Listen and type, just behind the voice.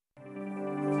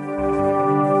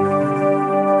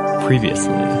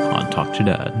Previously on Talk to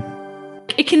Dad.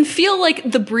 It can feel like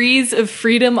the breeze of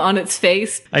freedom on its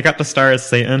face. I got the star as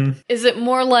Satan. Is it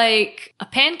more like a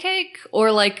pancake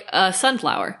or like a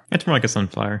sunflower? It's more like a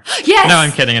sunflower. Yes! No,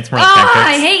 I'm kidding. It's more like pancakes.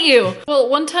 I hate you! Well,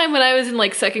 one time when I was in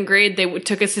like second grade, they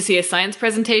took us to see a science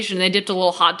presentation and they dipped a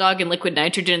little hot dog in liquid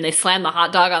nitrogen and they slammed the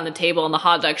hot dog on the table and the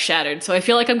hot dog shattered. So I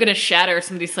feel like I'm gonna shatter if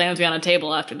somebody slams me on a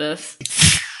table after this.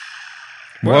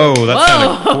 Whoa, that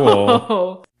sounded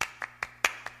cool.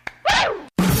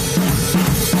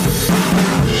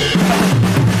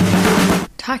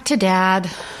 Talk to Dad.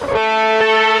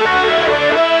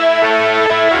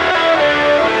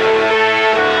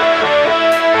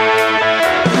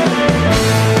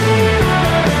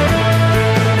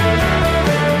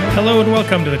 Hello and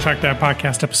welcome to the Talk to Dad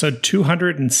podcast, episode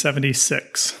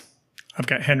 276. I've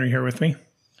got Henry here with me.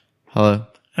 Hello.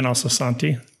 And also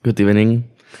Santi. Good evening.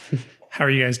 How are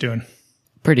you guys doing?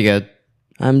 Pretty good.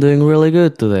 I'm doing really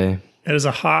good today. It is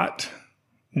a hot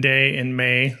day in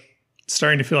May. It's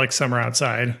starting to feel like summer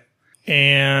outside.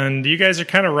 And you guys are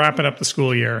kind of wrapping up the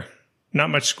school year. Not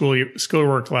much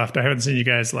schoolwork left. I haven't seen you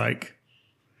guys like...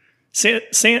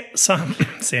 Santi.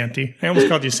 I almost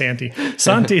called you Santi.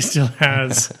 Santi still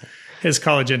has his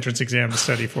college entrance exam to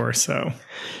study for, so...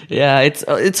 Yeah,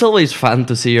 it's always fun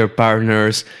to see your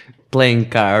partners playing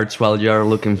cards while you're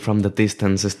looking from the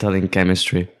distance studying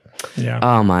chemistry. Yeah.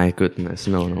 Oh my goodness,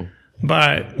 no.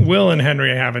 But Will and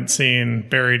Henry I haven't seen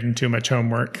buried in too much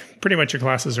homework. Pretty much your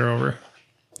classes are over.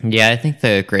 Yeah, I think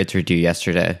the grades were due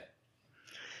yesterday.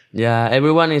 Yeah,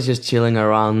 everyone is just chilling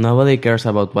around. Nobody cares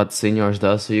about what seniors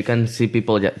do, so you can see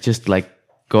people just like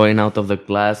going out of the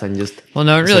class and just... Well,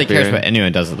 no one really cares what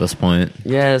anyone does at this point.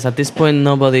 Yes, at this point,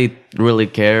 nobody really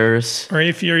cares. Or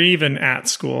if you're even at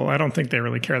school, I don't think they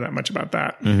really care that much about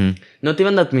that. Mm-hmm. Not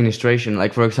even the administration.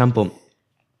 Like, for example...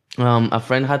 a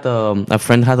friend had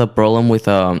a problem with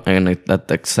that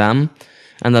exam,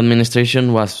 and the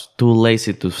administration was too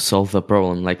lazy to solve the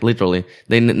problem. Like literally,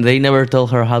 they never tell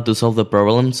her how to solve the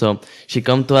problem. So she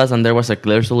come to us, and there was a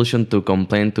clear solution to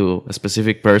complain to a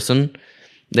specific person.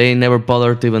 They never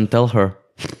bothered to even tell her.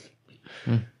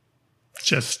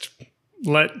 Just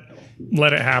let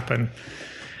it happen.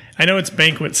 I know it's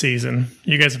banquet season.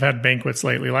 You guys have had banquets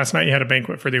lately. Last night you had a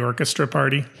banquet for the orchestra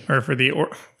party, or for the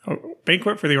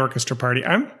banquet for the orchestra party.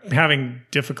 I'm having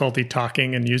difficulty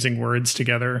talking and using words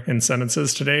together in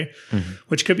sentences today,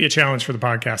 which could be a challenge for the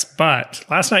podcast. But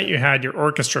last night you had your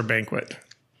orchestra banquet,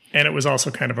 and it was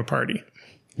also kind of a party.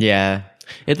 Yeah.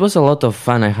 It was a lot of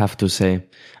fun, I have to say.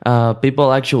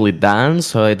 People actually dance,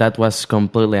 so that was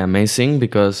completely amazing,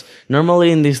 because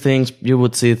normally in these things you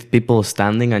would see people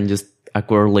standing and just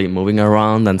awkwardly moving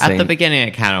around and saying... At the beginning,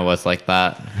 it kind of was like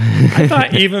that. I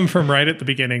thought even from right at the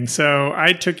beginning. So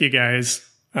I took you guys,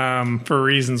 for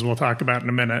reasons we'll talk about in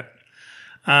a minute.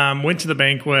 Went to the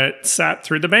banquet, sat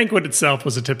through. The banquet itself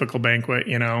was a typical banquet,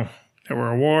 you know. There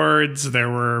were awards, there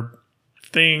were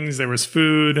things, there was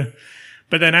food.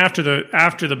 But then after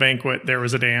the banquet, there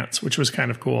was a dance, which was kind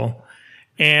of cool.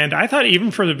 And I thought even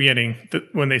from the beginning,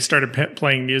 that when they started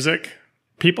playing music...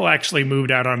 people actually moved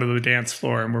out onto the dance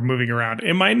floor and were moving around.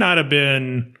 It might not have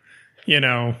been, you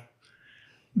know,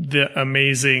 the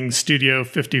amazing Studio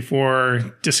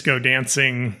 54 disco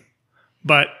dancing,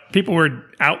 but people were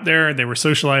out there and they were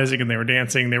socializing and they were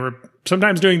dancing. They were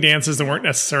sometimes doing dances that weren't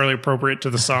necessarily appropriate to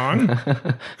the song,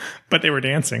 but they were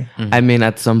dancing. I mean,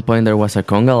 at some point there was a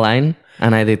conga line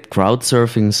and I did crowd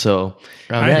surfing, so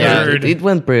I heard it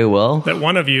went pretty well. That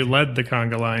one of you led the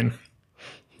conga line.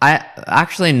 I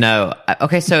actually no.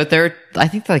 Okay, so I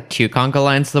think like two conga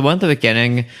lines. The one at the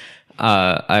beginning,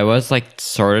 I was like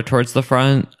sort of towards the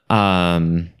front,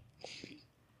 but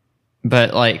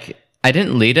like I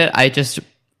didn't lead it. I just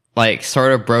like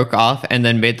sort of broke off and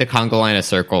then made the conga line a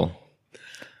circle.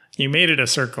 You made it a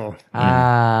circle.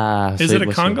 Is it a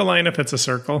conga line if it's a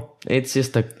circle? It's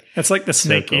just a... It's like the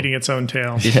snake circle. eating its own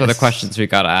tail. These are the questions we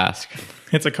gotta ask.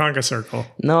 It's a conga circle.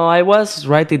 No, I was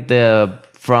right at the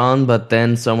front, but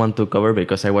then someone took over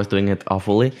because I was doing it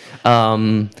awfully.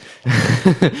 And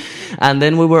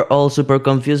then we were all super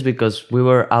confused because we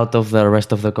were out of the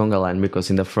rest of the conga line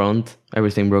because in the front,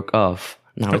 everything broke off.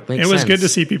 Now it makes sense. It was good to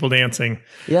see people dancing.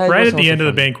 Yeah, right at the end of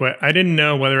the banquet, I didn't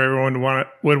know whether everyone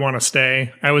would want to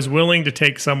stay. I was willing to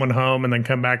take someone home and then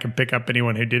come back and pick up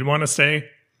anyone who did want to stay.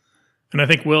 And I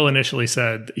think Will initially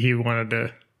said he wanted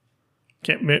to...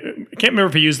 Can't remember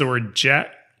if he used the word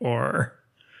jet or...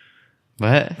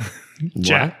 What?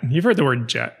 Jet. What? You've heard the word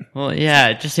jet. Well, yeah,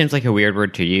 it just seems like a weird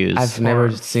word to use. I've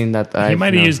never seen that. He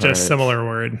might have used a similar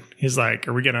word. He's like,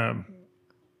 are we going to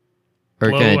We're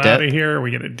blow gonna out dip? of here? Are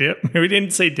we going to dip? We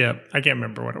didn't say dip. I can't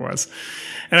remember what it was.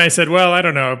 And I said, well, I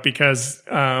don't know, because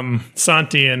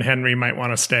Santi and Henry might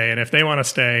want to stay. And if they want to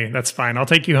stay, that's fine. I'll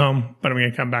take you home, but I'm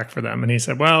going to come back for them. And he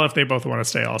said, well, if they both want to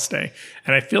stay, I'll stay.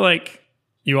 And I feel like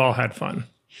you all had fun.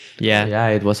 Yeah. Yeah,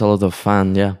 it was a lot of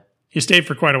fun. Yeah. You stayed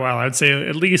for quite a while. I'd say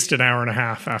at least an hour and a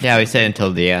half after. Yeah, we stayed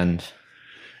until the end.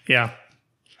 Yeah.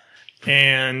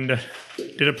 And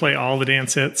did it play all the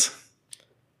dance hits?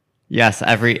 Yes,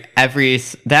 they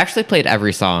actually played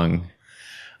every song.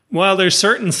 Well, there's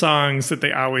certain songs that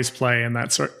they always play, and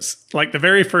that sort. Like the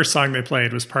very first song they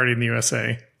played was "Party in the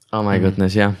USA," Oh my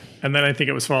goodness, yeah. and then I think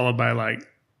it was followed by like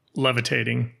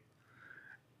 "Levitating,"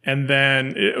 and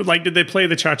then did they play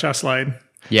the Cha Cha Slide?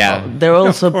 Yeah. They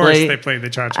also Of course, play. they played the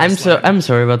Cha Cha I'm Slide. I'm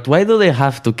sorry, but why do they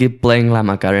have to keep playing La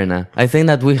Macarena? I think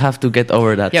that we have to get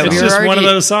over that. Yeah, It's we were just one of already-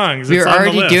 those songs. We It's were on the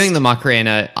already list. doing the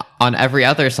Macarena on every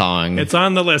other song. It's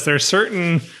on the list. There's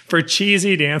certain, for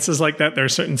cheesy dances like that,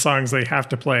 there's certain songs they have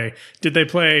to play. Did they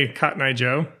play Cotton Eye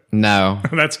Joe? No.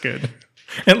 That's good.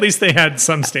 At least they had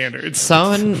some standards.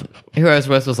 Someone who I was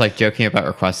with was like joking about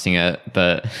requesting it,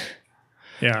 but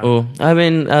Yeah. Oh, I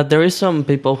mean, there is some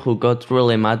people who got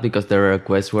really mad because their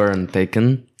requests weren't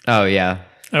taken. oh yeah,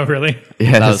 Oh, really?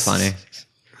 Yes. that was funny.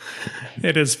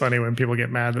 It is funny when people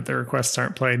get mad that their requests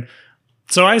aren't played.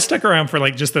 So I stuck around for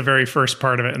like just the very first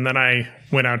part of it, and then I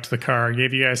went out to the car,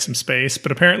 gave you guys some space.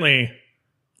 But apparently,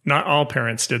 not all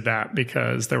parents did that,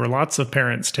 because there were lots of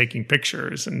parents taking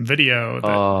pictures and video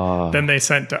that then they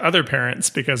sent to other parents,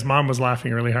 because mom was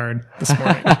laughing really hard this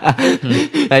morning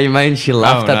I mean, she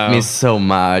laughed Oh, at no. me so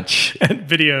much. at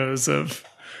videos of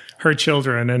her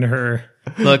children and her.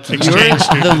 Look, you're Exchange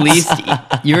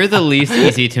the least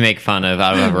easy to make fun of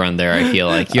out of everyone there. I feel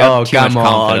like you have too much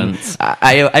confidence.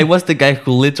 I was the guy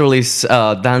who literally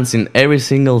danced in every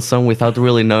single song without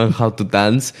really knowing how to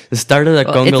dance. Started a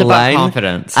Well, conga it's about line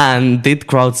confidence. and did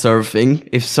crowd surfing.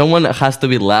 If someone has to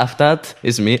be laughed at,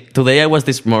 it's me. Today I was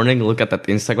this morning, look at that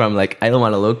Instagram, like, I don't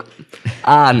want to look.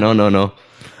 No.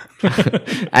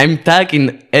 I'm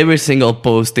tagging every single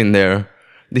post in there.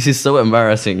 This is so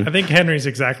embarrassing. I think Henry's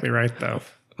exactly right, though.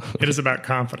 It is about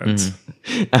confidence.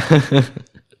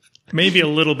 Maybe a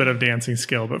little bit of dancing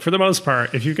skill, but for the most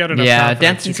part, if you've got enough Yeah, confidence,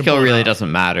 dancing you can skill pull it really off.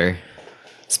 doesn't matter.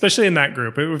 Especially in that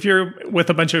group. If you're with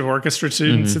a bunch of orchestra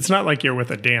students, it's not like you're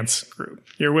with a dance group.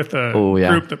 You're with a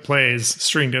group that plays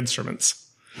stringed instruments.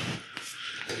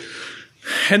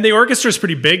 And the orchestra is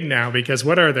pretty big now, because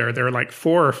what are there? There are like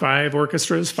 4 or 5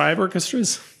 orchestras, 5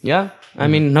 orchestras. Yeah, I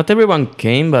mean, not everyone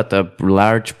came, but a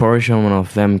large portion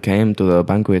of them came to the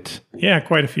banquet. Yeah,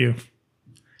 quite a few.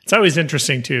 It's always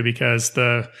interesting too, because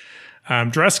the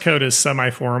dress code is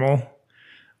semi-formal,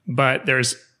 but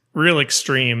there's real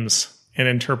extremes in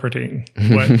interpreting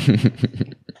what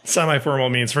semi-formal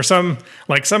means. For some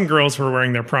girls were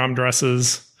wearing their prom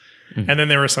dresses, and then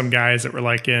there were some guys that were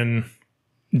like in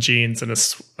jeans and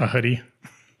a hoodie.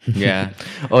 Yeah.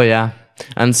 Oh yeah,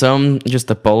 and some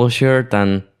just a polo shirt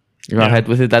and go ahead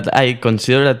with it. That I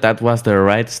consider that was the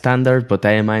right standard, but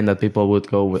I mind that people would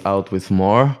go out with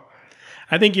more.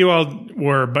 I think you all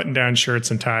wore button-down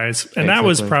shirts and ties, and that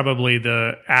was Exactly. probably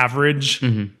the average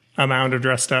amount of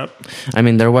dressed up. I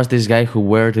mean, there was this guy who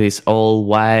wore this all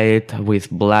white with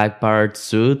black part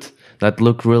suit that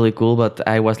looked really cool, but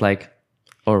I was like,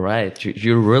 all right,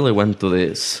 you really went to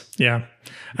this. Yeah.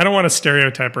 I don't want to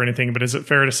stereotype or anything, but is it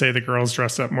fair to say the girls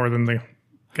dressed up more than the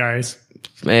guys?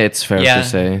 It's fair Yeah. to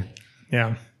say.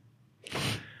 Yeah.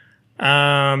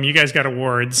 You guys got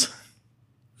awards.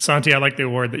 Santi, I like the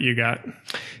award that you got.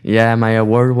 Yeah, my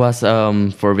award was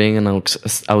for being an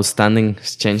outstanding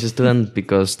exchange student,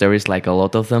 because there is like a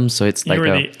lot of them, so it's You like were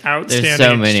a... the outstanding There's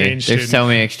so many. exchange There's student. so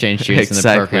many exchange students in the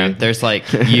Exactly. program. There's like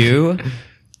you.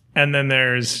 And then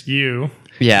there's you.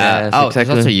 Yeah. Yes, oh,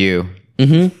 exactly. there's also you.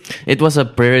 It was a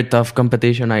pretty tough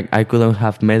competition. I couldn't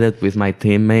have made it with my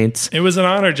teammates. It was an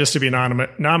honor just to be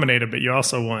nominated, but you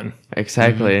also won.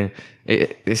 Exactly.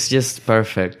 It's just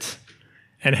perfect.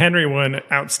 And Henry won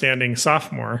outstanding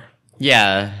sophomore,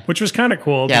 Yeah. which was kind of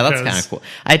cool. Yeah, that's because kind of cool.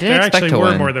 I didn't There expect actually to were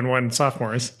win. more than one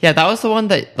sophomores. Yeah, that was the one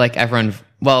that like everyone.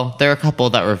 Well, there were a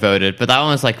couple that were voted, but that one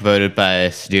was like voted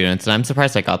by students, and I'm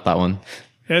surprised I got that one.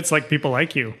 It's like people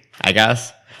like you. I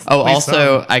guess. Oh, least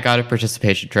also, I got a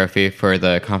participation trophy for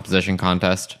the composition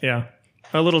contest. Yeah,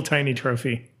 a little tiny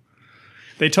trophy.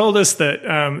 They told us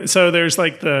that. So there's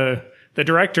like the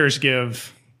directors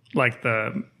give like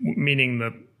the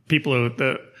people who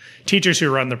the teachers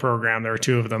who run the program. There are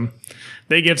 2 of them.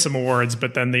 They give some awards,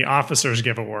 but then the officers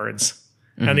give awards.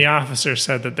 And the officers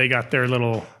said that they got their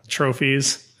little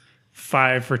trophies,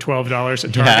 $5 for $12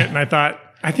 at Target. Yeah. And I thought,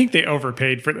 I think they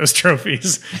overpaid for those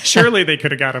trophies. Surely they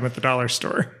could have got them at the dollar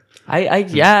store. I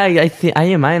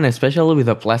imagine, especially with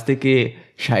the plasticky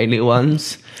shiny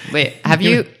ones. Wait, have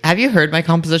you heard my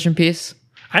composition piece?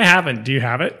 I haven't. Do you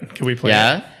have it? Can we play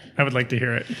Yeah. it? I would like to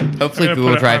hear it. Hopefully I'm gonna Google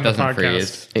put it Drive on the doesn't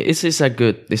podcast. freeze. It's a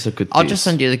good I'll piece. just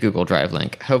send you the Google Drive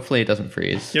link. Hopefully it doesn't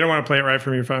freeze. You don't want to play it right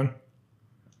from your phone?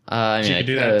 I mean, You I can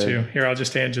do that too. Here, I'll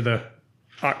just hand you the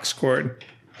aux cord.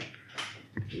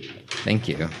 Thank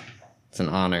you. It's an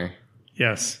honor.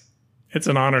 Yes. It's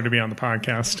an honor to be on the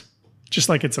podcast. Just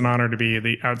like it's an honor to be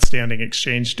the outstanding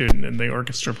exchange student in the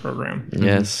orchestra program.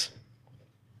 Yes.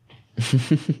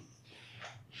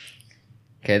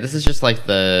 Okay, this is just like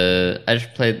I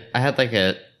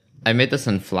made this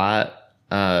in Flat,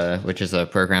 which is a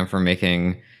program for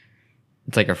making,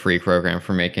 it's like a free program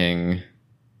for making,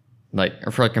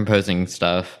 for composing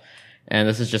stuff. And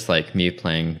this is just like me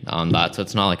playing on that, so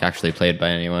it's not like actually played by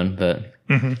anyone, but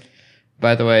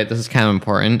by the way, this is kind of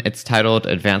important. It's titled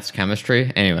Advanced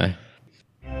Chemistry. Anyway.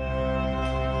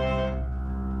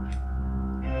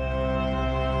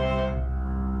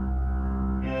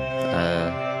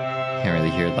 Can't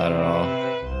really hear that at all.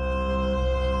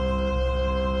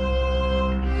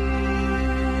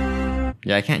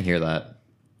 Yeah, I can't hear that.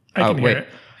 I can wait.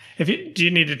 hear it. Do you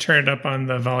need to turn it up on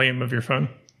the volume of your phone?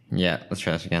 Yeah, let's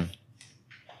try this again.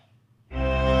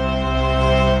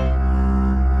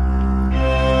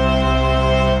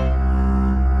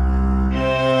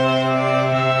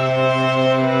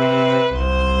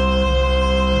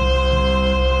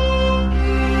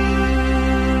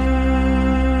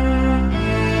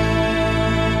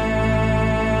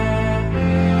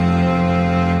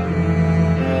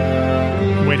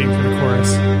 Waiting for the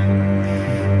chorus.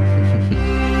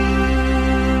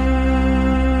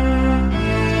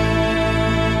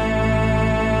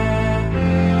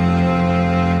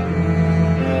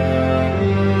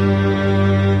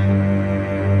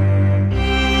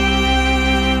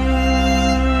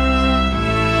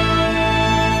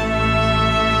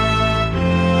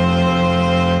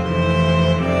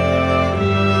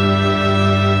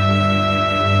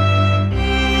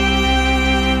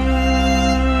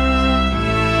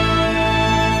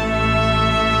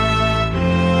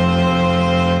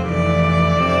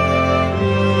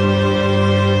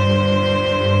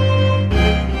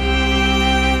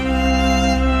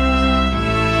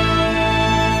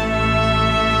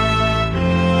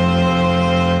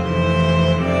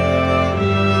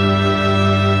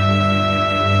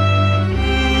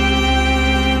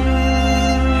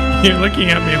 You're looking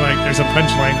at me like there's a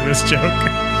punchline to this joke.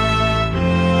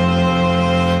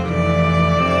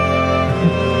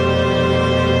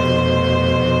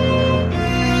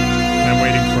 I'm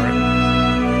waiting for it.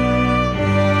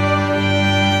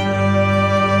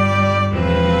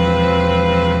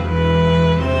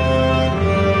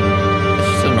 It's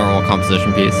just a normal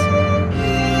composition piece.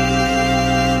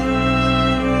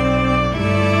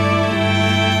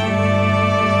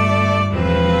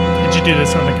 Did you do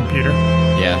this on the computer?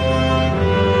 Yeah.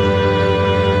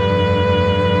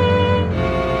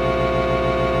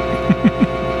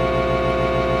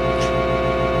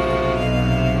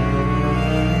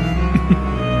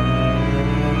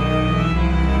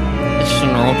 It's just a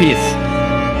normal piece.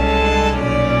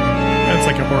 That's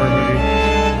like a horror movie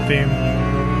theme.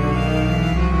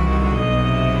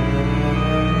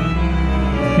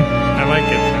 I like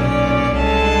it.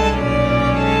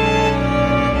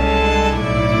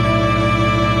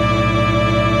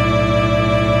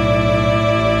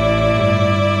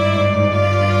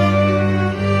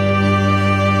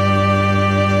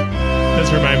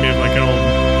 Does remind me of like an old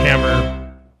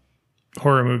Hammer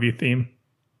horror movie theme.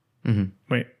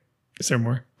 Wait, is there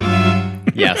more?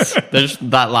 Yes, there's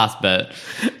that last bit.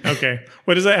 Okay.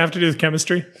 What does that have to do with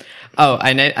chemistry? Oh,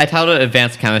 I titled it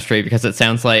Advanced Chemistry because it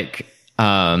sounds like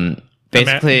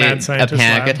basically mad a scientist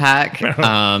panic lab? attack.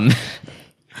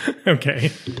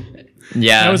 Okay.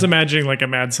 Yeah. I was imagining like a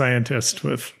mad scientist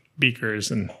with beakers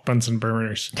and Bunsen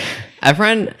burners.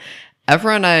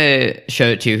 Everyone I showed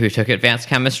it to who took advanced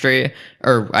chemistry,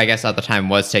 or I guess at the time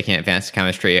was taking advanced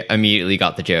chemistry, immediately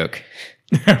got the joke.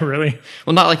 Really?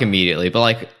 Well, not like immediately, but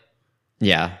like,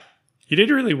 yeah. You did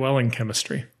really well in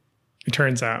chemistry, it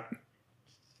turns out.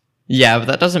 Yeah, but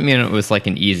that doesn't mean it was like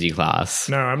an easy class.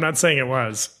 No, I'm not saying it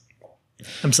was.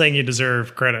 I'm saying you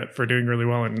deserve credit for doing really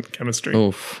well in chemistry.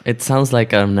 Oof. It sounds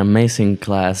like an amazing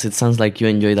class. It sounds like you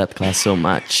enjoy that class so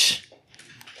much.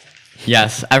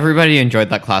 Yes, everybody enjoyed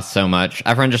that class so much.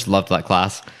 Everyone just loved that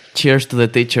class. Cheers to the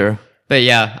teacher. But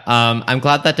yeah, I'm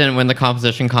glad that didn't win the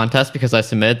composition contest because I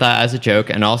submitted that as a joke.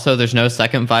 And also, there's no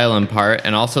second violin part.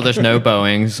 And also, there's no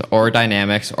bowings or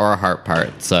dynamics or a harp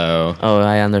part. So, Oh,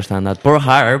 I understand that. Poor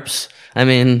harps. I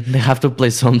mean, they have to play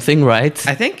something, right?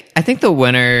 I think the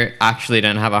winner actually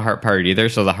didn't have a harp part either,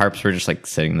 so the harps were just like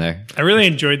sitting there. I really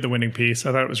enjoyed the winning piece.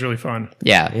 I thought it was really fun.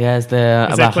 Yeah. Yes, they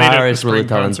played at Bahar the is really spring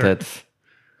concert. talented.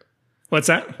 What's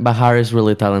that? Bahar is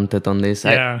really talented on this.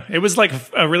 Yeah, it was like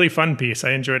a really fun piece.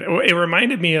 I enjoyed it. It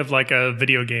reminded me of like a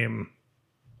video game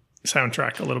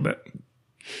soundtrack a little bit.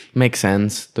 Makes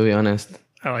sense, to be honest.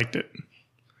 I liked it.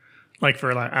 Like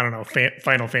for like, I don't know,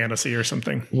 Final Fantasy or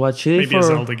something. What she did Maybe a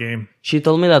Zelda game. She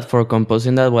told me that for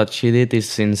composing that, what she did is,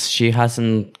 since she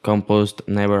hasn't composed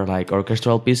never like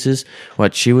orchestral pieces,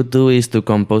 what she would do is to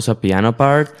compose a piano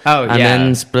part. Oh, and yeah.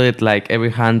 then split like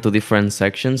every hand to different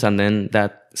sections, and then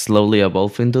that slowly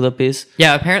evolve into the piece.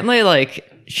 Yeah, apparently,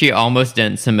 like, she almost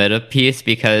didn't submit a piece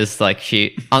because, like,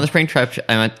 on the spring trip,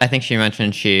 I think she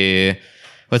mentioned she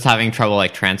was having trouble,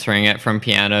 like, transferring it from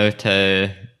piano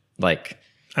to, like,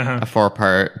 a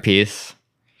 4-part piece.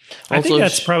 I think Also,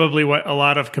 that's probably what a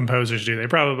lot of composers do.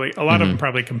 A lot of them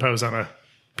probably compose on a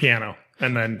piano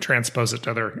and then transpose it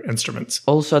to other instruments.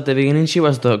 Also, at the beginning, she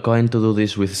was going to do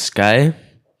this with Sky,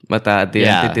 but at the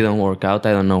end, it didn't work out.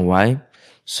 I don't know why.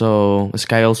 So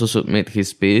Sky also submitted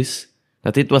his piece.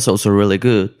 That it was also really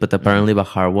good, but apparently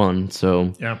Bahar won.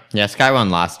 So Yeah, Sky won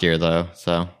last year though.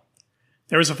 So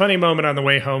there was a funny moment on the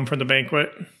way home from the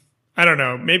banquet. I don't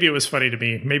know. Maybe it was funny to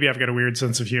me. Maybe I've got a weird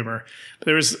sense of humor.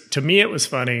 But to me, it was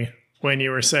funny when you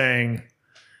were saying,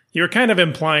 you were kind of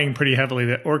implying pretty heavily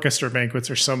that orchestra banquets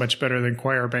are so much better than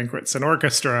choir banquets. And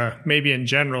orchestra, maybe in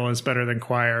general, is better than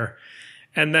choir.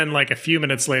 And then like a few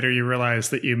minutes later, you realize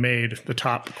that you made the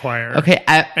top choir. okay,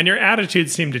 And your attitude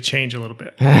seemed to change a little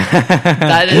bit.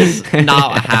 that is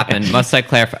not what happened. Must I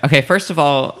clarify? Okay, first of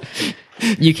all,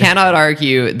 you cannot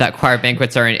argue that choir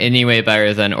banquets are in any way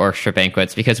better than orchestra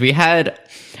banquets because we had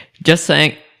just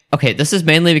saying. Okay, this is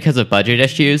mainly because of budget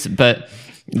issues, but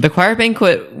the choir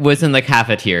banquet was in the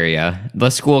cafeteria, the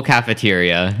school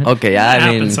cafeteria. okay, That I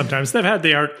mean, happens sometimes. They've had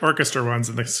the orchestra ones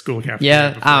in the school cafeteria.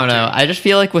 Yeah, before, I don't know. too. I just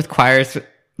feel like with choirs,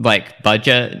 like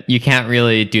budget, you can't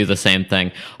really do the same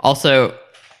thing. Also,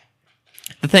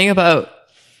 the thing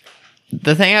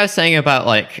I was saying about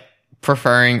like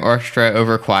preferring orchestra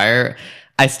over choir,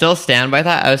 I still stand by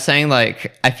that. I was saying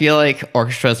like I feel like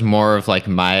orchestra is more of like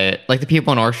the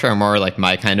people in orchestra are more like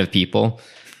my kind of people.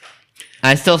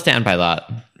 I still stand by that.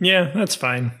 Yeah, that's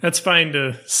fine. That's fine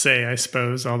to say, I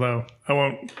suppose, although I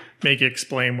won't make you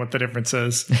explain what the difference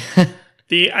is.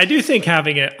 I do think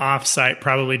having it off-site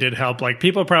probably did help. Like,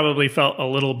 people probably felt a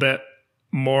little bit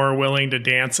more willing to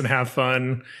dance and have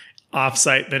fun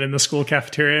off-site than in the school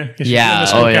cafeteria. 'Cause you're in the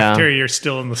school cafeteria, you're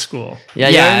still in the school. yeah,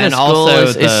 you're in the and school,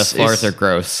 also the floors are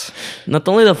gross. Not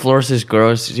only the floors is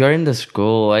gross, you're in the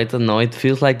school. I don't know. It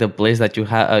feels like the place that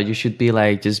you should be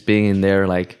like just being in there,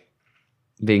 like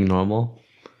being normal.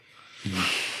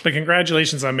 But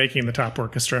congratulations on making the top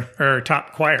orchestra, or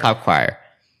top choir. Top choir.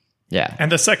 Yeah.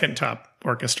 And the second top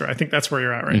orchestra. I think that's where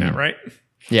you're at right now, right?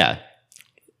 Yeah.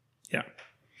 Yeah.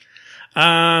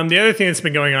 The other thing that's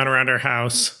been going on around our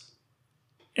house,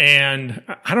 and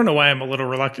I don't know why I'm a little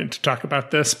reluctant to talk about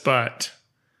this, but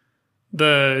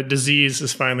the disease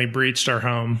has finally breached our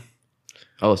home.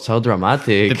 Oh, so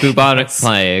dramatic. The bubonic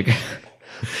plague.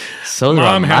 So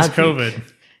Mom has dramatic. COVID.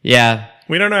 Yeah.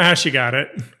 We don't know how she got it.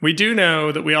 We do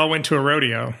know that we all went to a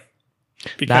rodeo.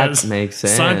 Because That makes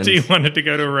sense. Santi wanted to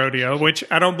go to a rodeo, which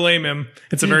I don't blame him.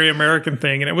 It's a very American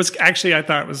thing. And it was actually, I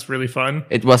thought it was really fun.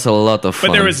 It was a lot of fun.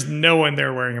 But there was no one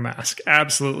there wearing a mask.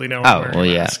 Absolutely no one Oh, wearing well, a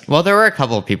yeah. mask. Well, there were a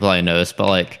couple of people I noticed, but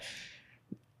like,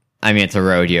 I mean, it's a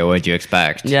rodeo. What'd you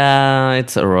expect? Yeah,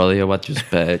 it's a rodeo. What you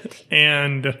expect?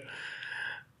 And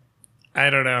I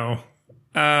don't know.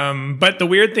 But the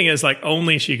weird thing is, like,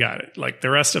 only she got it. Like, the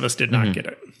rest of us did not get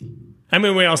it. I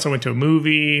mean, we also went to a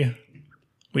movie.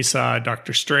 We saw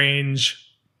Doctor Strange,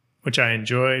 which I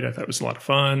enjoyed. I thought it was a lot of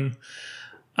fun.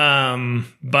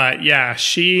 But yeah,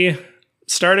 she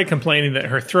started complaining that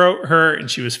her throat hurt and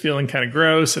she was feeling kind of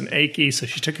gross and achy. So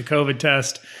she took a COVID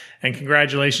test, and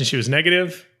congratulations, she was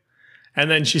negative. And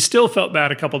then she still felt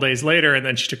bad a couple days later. And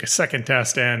then she took a second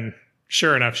test, and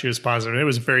sure enough, she was positive. It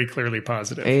was very clearly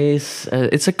positive.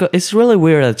 It's really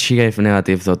weird that she gave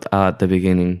negative at the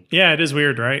beginning. Yeah, it is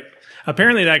weird, right?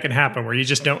 Apparently that can happen where you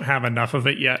just don't have enough of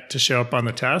it yet to show up on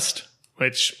the test,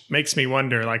 which makes me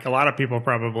wonder, like, a lot of people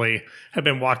probably have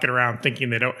been walking around thinking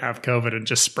they don't have COVID and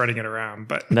just spreading it around.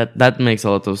 But That makes a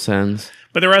lot of sense.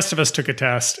 the rest of us took a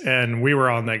test and we were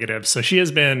all negative. So she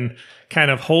has been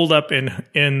kind of holed up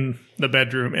in the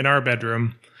bedroom, in our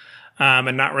bedroom,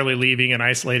 and not really leaving and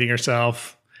isolating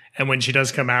herself. And when she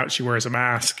does come out, she wears a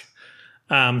mask.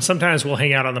 Sometimes we'll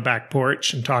hang out on the back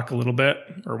porch and talk a little bit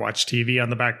or watch TV on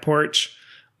the back porch.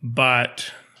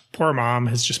 But poor mom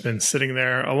has just been sitting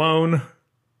there alone.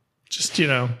 Just,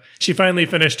 she finally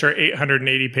finished her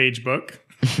 880-page book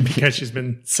because she's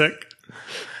been sick.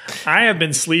 I have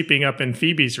been sleeping up in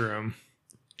Phoebe's room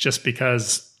just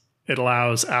because it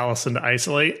allows Allison to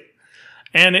isolate.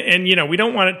 And we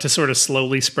don't want it to sort of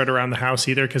slowly spread around the house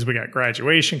either because we got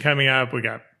graduation coming up. We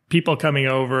got people coming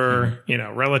over,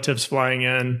 relatives flying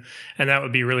in, and that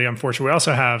would be really unfortunate. We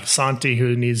also have Santi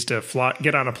who needs to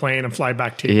get on a plane and fly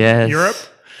back to Europe.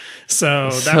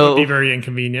 So that would be very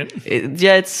inconvenient.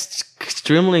 It's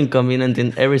extremely inconvenient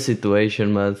in every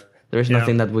situation, but there's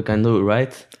nothing that we can do,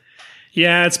 right?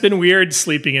 Yeah, it's been weird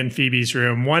sleeping in Phoebe's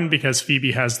room. One, because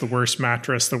Phoebe has the worst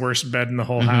mattress, the worst bed in the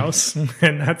whole house.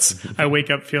 And I wake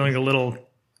up feeling a little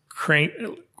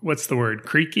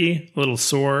creaky, a little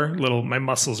sore, my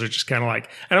muscles are just kind of like,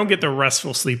 I don't get the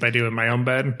restful sleep I do in my own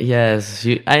bed. Yes,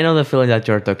 I know the feeling that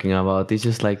you're talking about. It's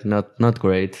just like not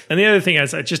great. And the other thing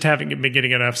is I just haven't been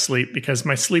getting enough sleep because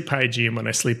my sleep hygiene when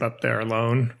I sleep up there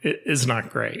alone is not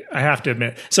great. I have to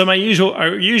admit. So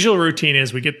our usual routine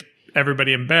is we get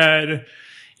everybody in bed,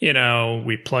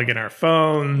 we plug in our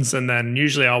phones, and then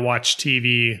usually I'll watch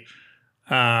TV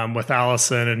with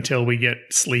Allison until we get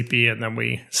sleepy, and then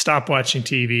we stop watching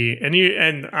TV.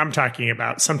 And I'm talking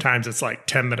about sometimes it's like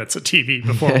 10 minutes of TV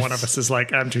before one of us is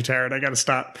like, I'm too tired, I got to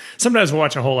stop. Sometimes we'll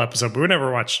watch a whole episode, but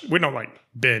we don't like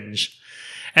binge.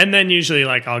 And then usually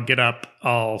I'll get up,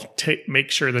 I'll make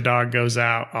sure the dog goes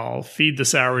out, I'll feed the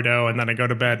sourdough, and then I go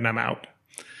to bed and I'm out.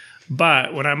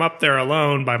 But when I'm up there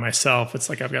alone by myself, it's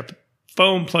like I've got the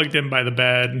phone plugged in by the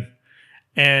bed.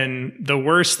 And the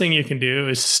worst thing you can do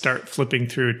is start flipping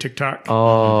through TikTok.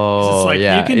 Oh, it's like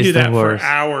yeah, you can do that for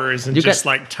hours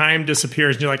and time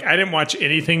disappears. And you're like, I didn't watch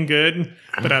anything good,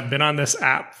 but I've been on this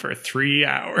app for 3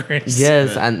 hours.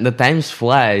 Yes, and the time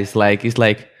flies.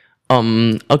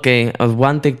 Okay,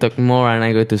 one TikTok more and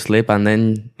I go to sleep, and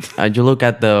then you look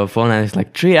at the phone and it's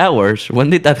like 3 hours. When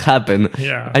did that happen?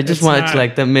 Yeah, I just watched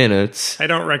 10 minutes. I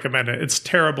don't recommend it. It's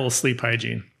terrible sleep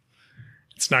hygiene.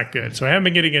 It's not good. So I haven't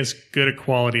been getting as good a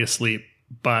quality of sleep,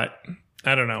 but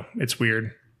I don't know. It's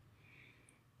weird.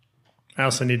 I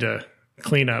also need to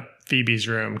clean up Phoebe's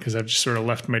room because I've just sort of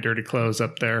left my dirty clothes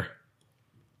up there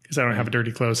because I don't have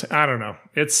dirty clothes. I don't know.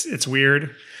 It's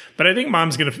weird. But I think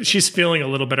mom's she's feeling a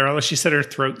little better. Although she said her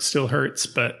throat still hurts,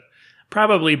 but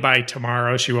probably by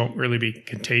tomorrow she won't really be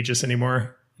contagious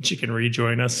anymore. She can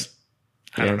rejoin us.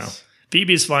 I don't know.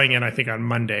 Phoebe's flying in, I think, on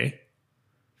Monday.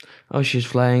 Oh, she's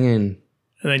flying in.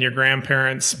 And then your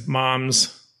grandparents, mom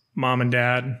and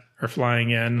dad are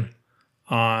flying in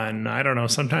on, I don't know,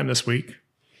 sometime this week,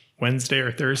 Wednesday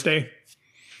or Thursday.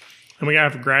 And we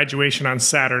have graduation on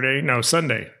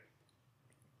Sunday.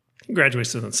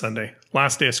 Graduation's on Sunday.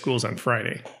 Last day of school is on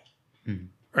Friday.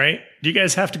 Right? Do you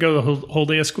guys have to go the whole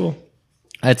day of school?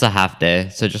 It's a half day,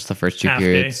 so just the first two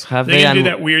periods. They're going to do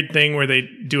that weird thing where they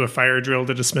do a fire drill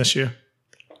to dismiss you.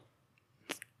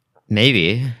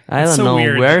 Maybe. I don't know.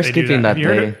 We're skipping that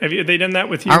day. Have they done that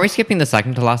with you? Are we skipping the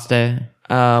second to last day?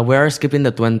 We're skipping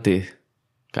the 20th.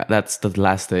 That's the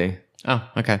last day. Oh,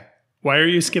 okay. Why are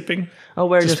you skipping? Oh,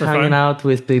 we're just hanging out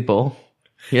with people.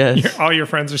 Yes. All your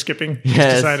friends are skipping? You Yes.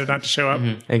 just decided not to show up?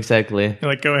 Mm-hmm. Exactly. You're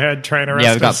like, go ahead, try and arrest us.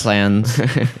 Yeah, we've got plans.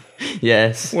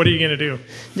 Yes. What are you going to do?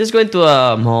 Just going to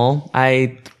a mall.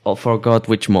 I forgot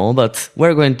which mall, but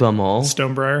we're going to a mall.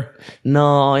 Stonebriar?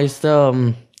 No, it's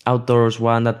the outdoors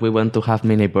one that we went to have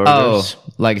mini burgers.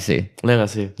 Oh, Legacy.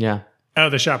 Legacy, yeah.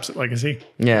 Oh, the shop's at Legacy?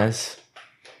 Yes.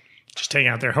 Just hang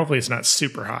out there. Hopefully it's not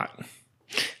super hot.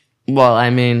 Well,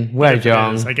 I mean, we're If it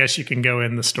young. is, I guess you can go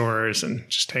in the stores and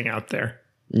just hang out there.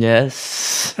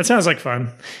 Yes. That sounds like fun.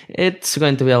 It's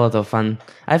going to be a lot of fun.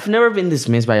 I've never been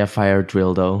dismissed by a fire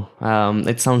drill, though.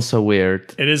 It sounds so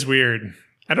weird. It is weird.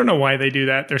 I don't know why they do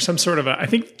that. There's some sort of I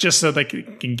think just so they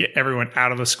can get everyone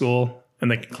out of the school and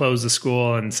they can close the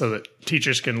school and so that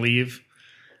teachers can leave.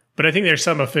 But I think there's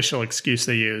some official excuse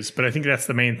they use. But I think that's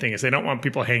the main thing is they don't want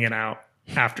people hanging out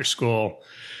after school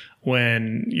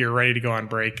when you're ready to go on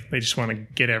break. They just want to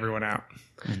get everyone out.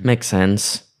 Makes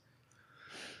sense.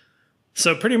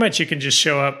 So pretty much you can just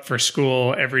show up for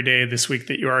school every day this week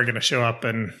that you are going to show up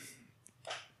and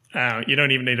you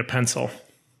don't even need a pencil.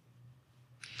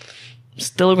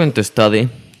 Still going to study.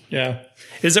 Yeah.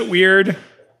 Is it weird?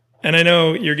 And I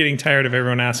know you're getting tired of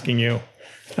everyone asking you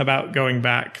about going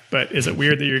back, but is it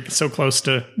weird that you're so close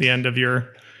to the end of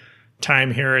your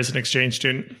time here as an exchange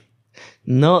student?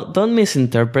 No, don't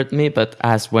misinterpret me, but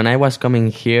as when I was coming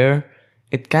here,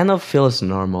 it kind of feels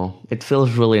normal. It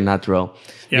feels really natural.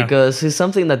 Yeah. Because it's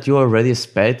something that you already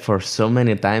spent for so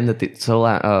many time that it's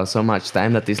so much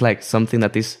time that it's like something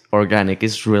that is organic.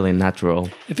 It's really natural.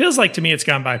 It feels like to me it's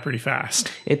gone by pretty fast.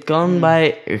 It gone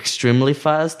by extremely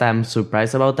fast. I'm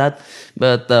surprised about that.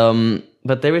 But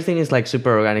everything is like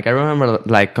super organic. I remember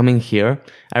like coming here.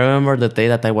 I remember the day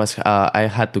that I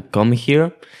had to come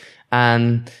here.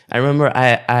 And I remember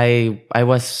I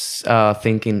was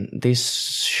thinking this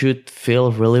should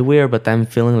feel really weird, but I'm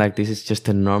feeling like this is just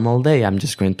a normal day. I'm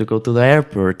just going to go to the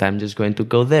airport. I'm just going to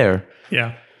go there.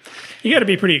 Yeah. You got to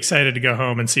be pretty excited to go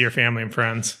home and see your family and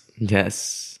friends.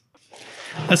 Yes.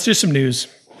 Let's do some news.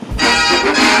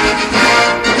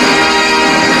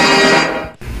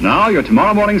 Now, your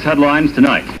tomorrow morning's headlines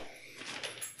tonight.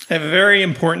 I have a very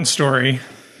important story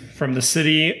from the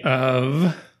city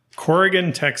of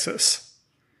Corrigan, Texas.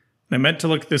 I meant to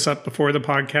look this up before the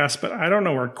podcast, but I don't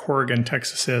know where Corrigan,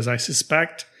 Texas is. I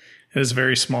suspect it is a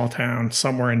very small town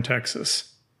somewhere in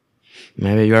Texas.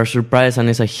 Maybe you are surprised and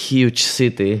it's a huge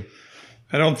city.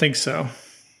 I don't think so.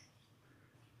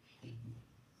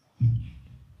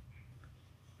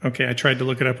 Okay, I tried to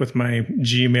look it up with my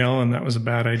Gmail, and that was a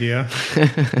bad idea.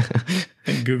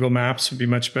 And Google Maps would be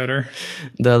much better.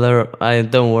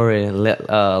 Don't worry.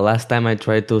 Last time I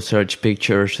tried to search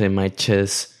pictures in my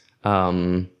chess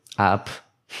app.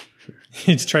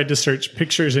 You tried to search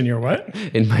pictures in your what?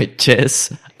 In my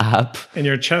chess app. In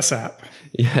your chess app.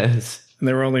 Yes. And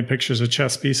there were only pictures of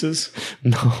chess pieces?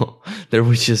 No, there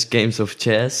was just games of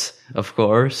chess, of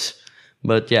course.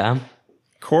 But yeah.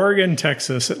 Corrigan,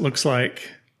 Texas, it looks like,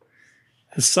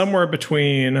 is somewhere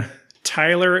between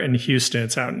Tyler and Houston.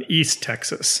 It's out in East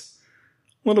Texas,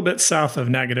 a little bit south of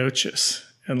Nacogdoches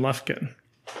and Lufkin.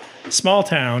 Small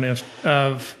town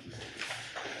of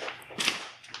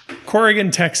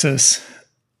Corrigan, Texas.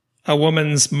 A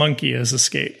woman's monkey has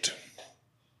escaped.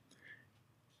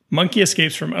 Monkey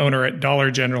escapes from owner at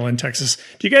Dollar General in Texas.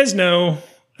 Do you guys know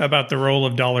about the role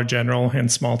of Dollar General in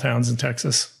small towns in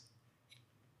Texas?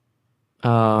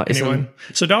 Anyone?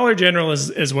 So Dollar General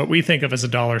is what we think of as a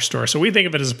dollar store. So we think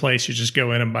of it as a place you just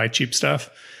go in and buy cheap stuff.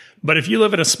 But if you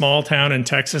live in a small town in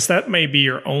Texas, that may be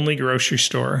your only grocery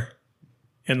store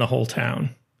in the whole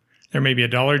town. There may be a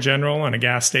Dollar General and a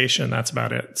gas station. That's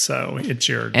about it. So it's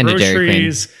your And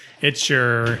groceries, it's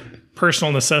your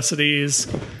personal necessities,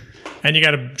 and you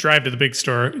got to drive to the big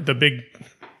store,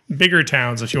 bigger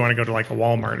towns if you want to go to like a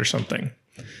Walmart or something.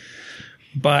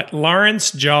 But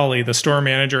Lawrence Jolly, the store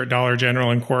manager at Dollar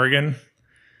General in Corrigan,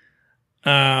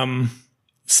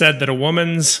 said that a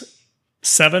woman's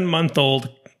 7-month-old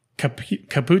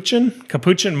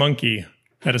capuchin monkey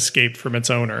had escaped from its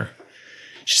owner.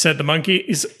 He said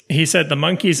the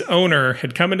monkey's owner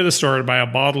had come into the store to buy a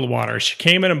bottle of water. She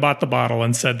came in and bought the bottle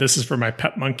and said, "This is for my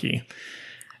pet monkey."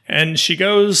 And she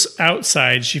goes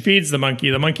outside. She feeds the monkey.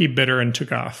 The monkey bit her and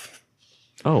took off.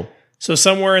 Oh. So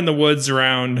somewhere in the woods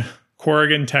around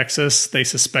Corrigan, Texas, they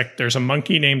suspect there's a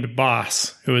monkey named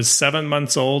Boss who is 7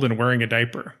 months old and wearing a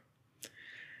diaper.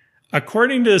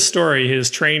 According to the story, he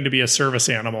is trained to be a service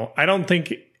animal. I don't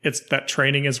think that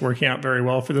training is working out very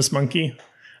well for this monkey.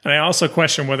 And I also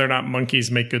question whether or not monkeys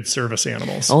make good service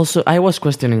animals. Also, I was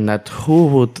questioning that who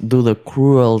would do the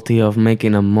cruelty of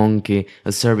making a monkey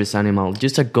a service animal?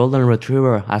 Just a golden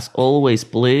retriever, as always,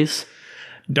 please.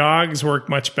 Dogs work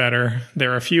much better.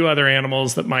 There are a few other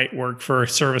animals that might work for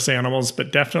service animals,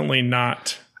 but definitely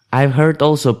not. I've heard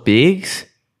also pigs,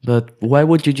 but why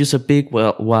would you use a pig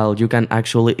while you can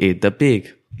actually eat the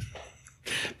pig?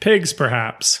 Pigs,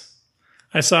 perhaps.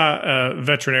 I saw a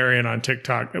veterinarian on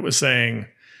TikTok that was saying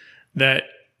that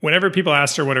whenever people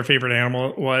asked her what her favorite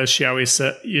animal was, she always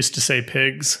used to say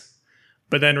pigs.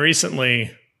 But then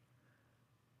recently,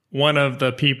 one of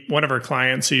her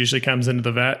clients who usually comes into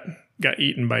the vet got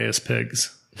eaten by his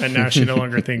pigs. And now she no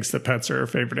longer thinks that pets are her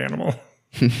favorite animal.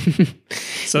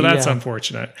 So that's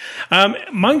unfortunate.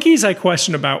 Monkeys, I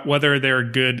question about whether they're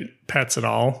good pets at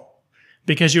all.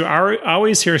 Because you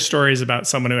always hear stories about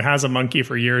someone who has a monkey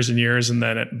for years and years and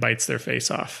then it bites their face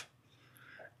off.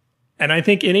 And I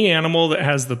think any animal that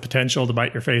has the potential to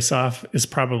bite your face off is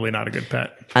probably not a good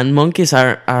pet. And monkeys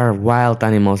are wild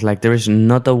animals. Like, there is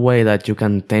not a way that you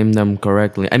can tame them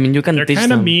correctly. I mean, you can teach them. They're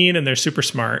kind of mean and they're super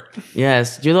smart.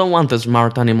 Yes, you don't want a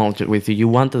smart animal with you. You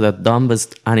want the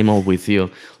dumbest animal with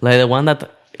you. Like the one that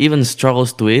even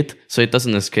struggles to eat so it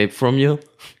doesn't escape from you.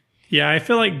 Yeah, I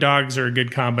feel like dogs are a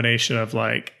good combination of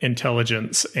like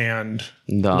intelligence and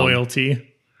loyalty.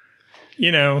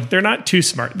 You know, they're not too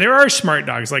smart. There are smart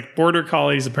dogs, like border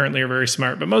collies apparently are very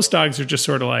smart, but most dogs are just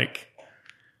sort of like,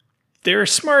 they're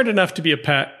smart enough to be a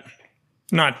pet,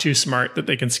 not too smart that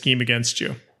they can scheme against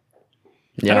you.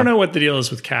 I don't know what the deal is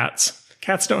with cats.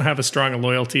 Cats don't have a strong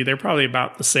loyalty. They're probably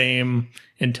about the same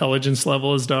intelligence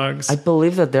level as dogs. I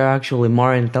believe that they're actually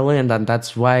more intelligent, and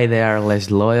that's why they are less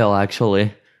loyal,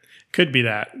 actually. Could be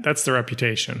that. That's the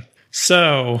reputation.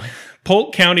 So,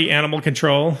 Polk County Animal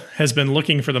Control has been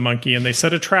looking for the monkey, and they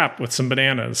set a trap with some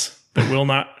bananas that will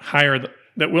not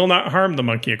harm the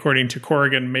monkey, according to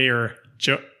Corrigan Mayor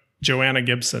Joanna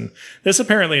Gibson. This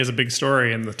apparently is a big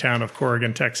story in the town of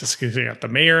Corrigan, Texas, because they got the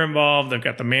mayor involved. They've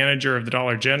got the manager of the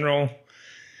Dollar General.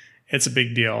 It's a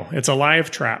big deal. It's a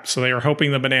live trap, so they are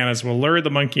hoping the bananas will lure the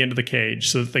monkey into the cage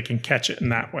so that they can catch it in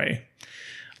that way.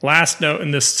 Last note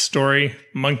in this story,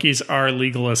 monkeys are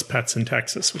legal as pets in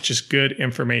Texas, which is good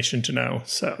information to know.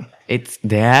 So It's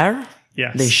there?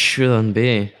 yes. They shouldn't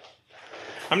be.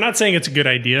 I'm not saying it's a good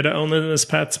idea to own them as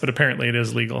pets, but apparently it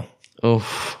is legal.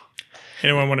 Oof.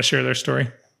 Anyone want to share their story?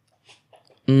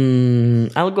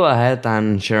 I'll go ahead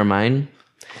and share mine.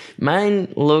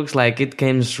 Mine looks like it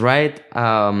came right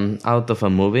out of a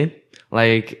movie.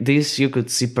 Like this, you could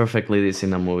see perfectly this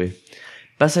in a movie.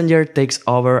 Passenger takes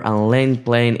over a land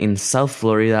plane in South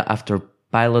Florida after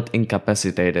pilot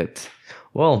incapacitated.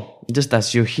 Well, just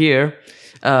as you hear,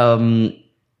 and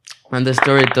the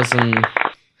story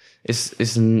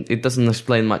doesn't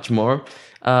explain much more.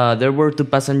 There were two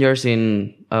passengers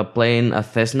in a plane, a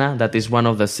Cessna, that is one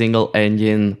of the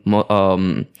single-engine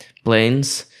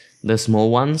planes, the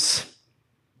small ones.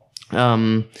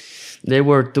 There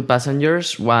were two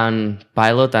passengers, one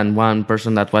pilot and one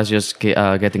person that was just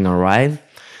getting a ride.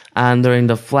 And during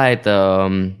the flight,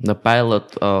 the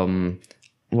pilot,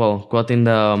 quoting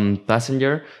the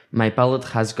passenger, my pilot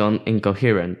has gone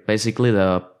incoherent. Basically,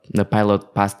 the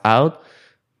pilot passed out.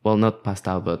 Well, not passed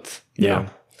out, but Yeah.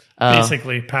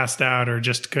 Basically passed out or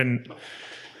just couldn't,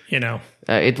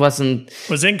 it wasn't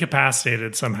was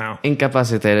incapacitated somehow.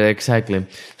 incapacitated exactly.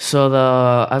 So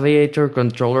the aviator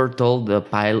controller told the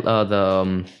pilot,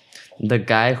 the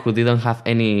guy who didn't have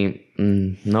any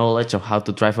knowledge of how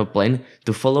to drive a plane,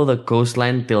 to follow the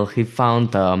coastline till he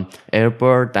found the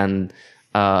airport and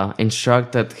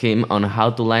instructed him on how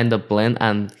to land the plane,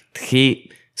 and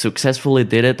he successfully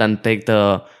did it and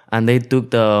they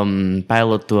took the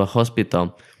pilot to a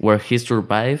hospital where he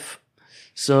survived.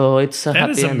 So it's a That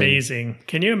happy is ending. amazing.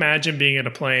 Can you imagine being in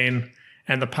a plane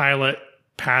and the pilot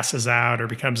passes out or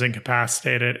becomes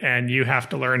incapacitated and you have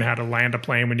to learn how to land a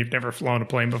plane when you've never flown a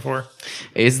plane before?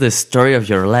 It's the story of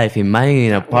your life. Imagine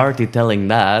in a party telling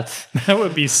that. That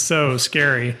would be so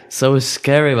scary. So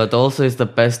scary, but also it's the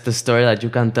best story that you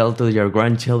can tell to your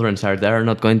grandchildren, so they're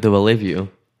not going to believe you.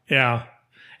 Yeah.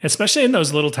 Especially in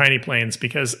those little tiny planes,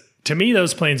 because to me,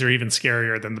 those planes are even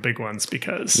scarier than the big ones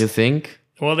because, You think?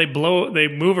 well, they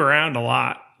move around a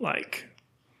lot. Like,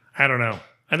 I don't know.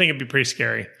 I think it'd be pretty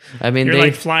scary. I mean, You're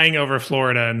like flying over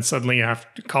Florida and suddenly you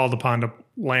have to called upon to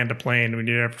land a plane when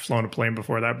you've never flown a plane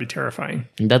before. That would be terrifying.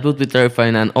 that would be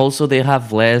terrifying. And also they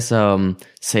have less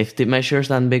safety measures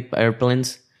than big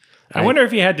airplanes. I wonder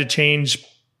if you had to change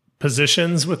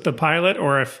positions with the pilot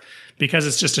or if, because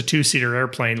it's just a 2-seater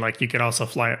airplane, like you could also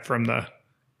fly it from the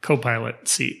co-pilot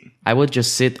seat. I would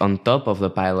just sit on top of the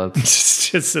pilot.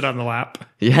 Just sit on the lap.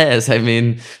 Yes, I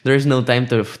mean, there's no time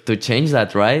to change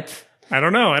that, right? I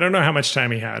don't know. I don't know how much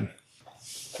time he had,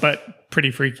 but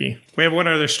pretty freaky. We have one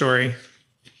other story.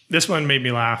 This one made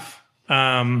me laugh.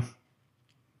 In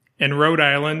Rhode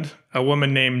Island, a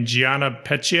woman named Gianna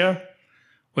Peccia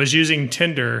was using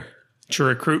Tinder to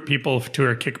recruit people to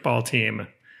her kickball team.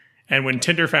 And when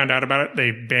Tinder found out about it,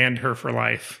 they banned her for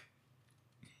life.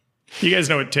 You guys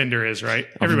know what Tinder is, right?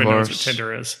 Everyone knows what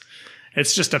Tinder is.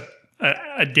 It's just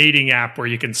a dating app where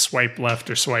you can swipe left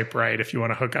or swipe right if you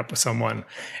want to hook up with someone.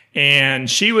 And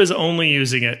she was only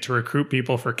using it to recruit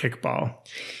people for kickball.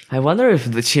 I wonder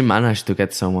if she managed to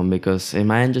get someone, because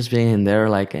imagine just being in there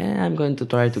like, I'm going to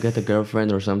try to get a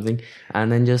girlfriend or something, and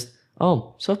then just,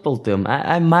 softball team,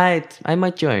 I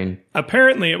might join.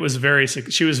 Apparently,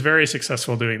 she was very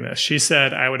successful doing this. She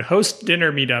said, I would host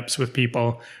dinner meetups with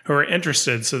people who are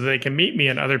interested so that they can meet me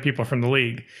and other people from the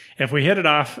league. If we hit it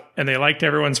off and they liked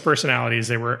everyone's personalities,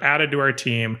 they were added to our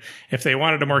team. If they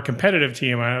wanted a more competitive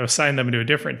team, I assigned them to a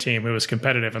different team who was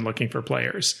competitive and looking for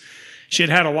players. She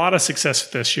had a lot of success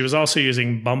with this. She was also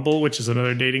using Bumble, which is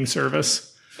another dating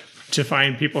service, to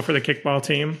find people for the kickball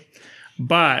team.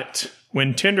 But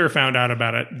when Tinder found out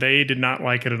about it, they did not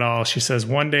like it at all. She says,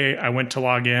 one day I went to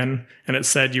log in and it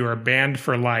said you are banned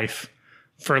for life.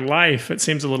 For life, it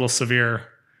seems a little severe.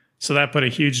 So that put a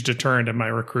huge deterrent in my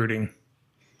recruiting.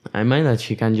 I mean that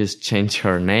she can just change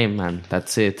her name and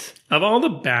that's it. Of all the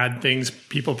bad things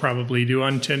people probably do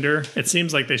on Tinder, it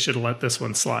seems like they should have let this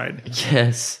one slide.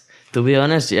 Yes. To be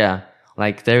honest, yeah.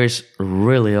 Like there is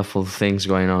really awful things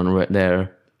going on right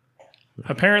there.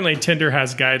 Apparently, Tinder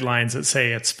has guidelines that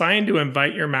say it's fine to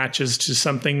invite your matches to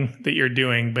something that you're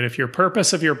doing, but if your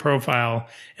purpose of your profile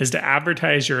is to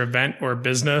advertise your event or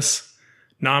business,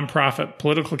 nonprofit,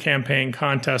 political campaign,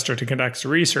 contest, or to conduct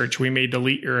research, we may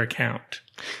delete your account.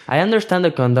 I understand the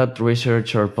conduct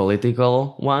research or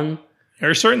political one.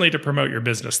 Or certainly to promote your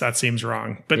business. That seems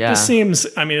wrong. But Yeah. this seems,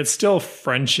 I mean, it's still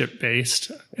friendship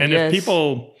based. And Yes. if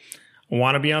people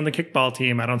want to be on the kickball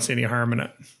team, I don't see any harm in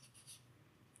it.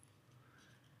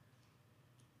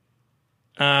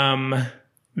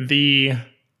 The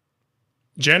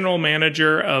general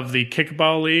manager of the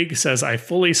kickball league says, I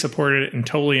fully support it and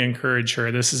totally encourage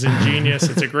her. This is ingenious.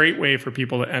 It's a great way for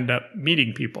people to end up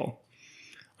meeting people.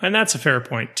 And that's a fair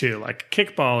point too. Like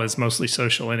kickball is mostly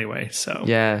social anyway. So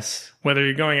Yes. whether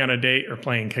you're going on a date or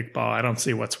playing kickball, I don't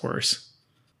see what's worse.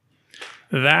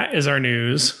 That is our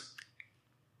news.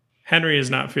 Henry is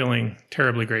not feeling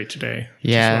terribly great today.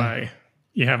 Which Yeah. is why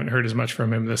you haven't heard as much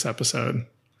from him this episode.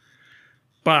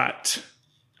 But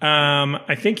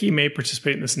I think he may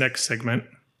participate in this next segment,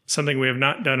 something we have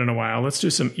not done in a while. Let's do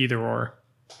some either or.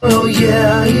 Oh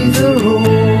yeah, either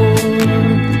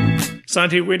or.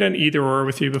 Santi, have we done either or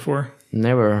with you before?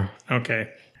 Never. Okay.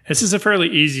 This is a fairly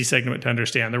easy segment to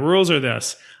understand. The rules are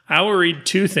this. I will read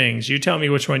two things. You tell me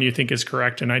which one you think is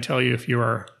correct, and I tell you if you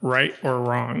are right or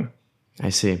wrong. I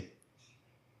see.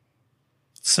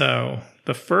 So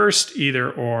the first either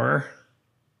or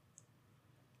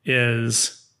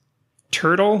is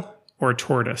turtle or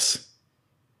tortoise.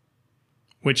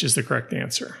 Which is the correct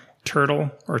answer?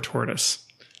 Turtle or tortoise?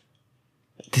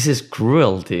 This is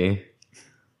cruelty.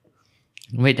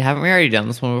 Wait, haven't we already done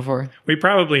this one before? We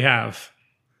probably have.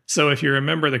 So if you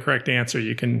remember the correct answer,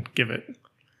 you can give it.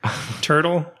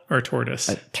 Turtle or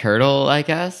tortoise? Turtle, I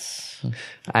guess.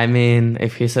 I mean,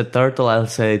 if he said turtle, I'll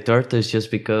say tortoise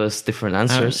just because different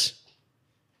answers.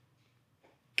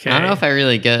 Okay. I don't know if I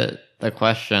really get the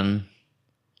question.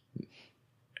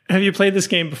 Have you played this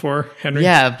game before, Henry?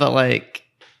 Yeah, but like,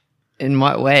 in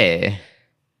what way?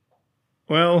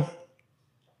 Well,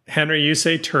 Henry, you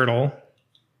say turtle.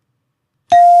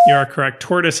 You are correct.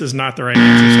 Tortoise is not the right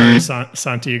answer. Sorry,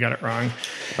 Santi, you got it wrong.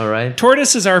 All right.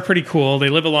 Tortoises are pretty cool. They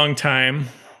live a long time.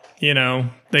 You know,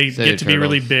 they So get to be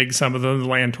really turtles. big, some of them, the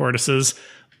land tortoises.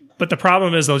 But the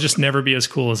problem is they'll just never be as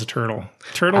cool as a turtle.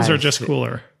 Turtles I are just see.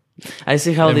 cooler. I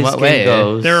see how In this what game way?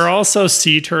 goes. There are also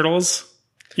sea turtles.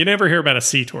 You never hear about a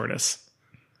sea tortoise.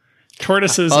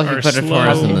 Tortoises Well, if you are put a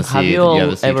tortoise in the slow. Have sea, you you all have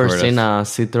a sea ever tortoise. seen a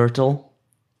sea turtle?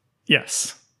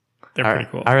 Yes. They're pretty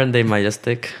cool. Aren't they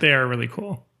majestic? They are really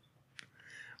cool.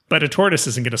 But a tortoise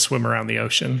isn't going to swim around the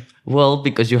ocean. Well,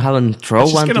 because you haven't thrown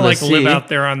It's just one to going to the like sea. live out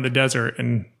there on the desert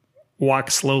and walk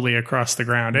slowly across the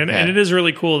ground. And it is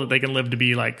really cool that they can live to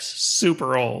be like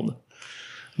super old.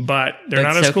 But they're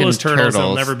not But as so cool can as turtles.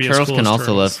 They'll never be Turtles as cool can as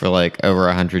also live turtles. for like over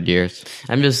 100 years.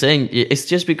 I'm just saying, it's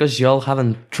just because y'all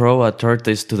haven't thrown a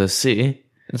tortoise to the sea.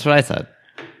 That's what I said.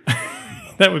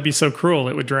 That would be so cruel.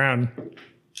 It would drown.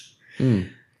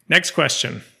 Next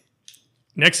question.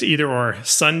 Next either or.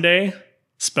 Sunday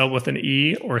spelled with an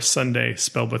E or Sunday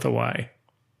spelled with a Y.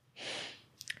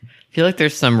 I feel like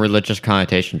there's some religious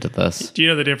connotation to this. Do you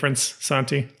know the difference,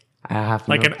 Santi? I have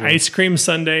Like no an clue. ice cream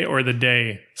sundae or the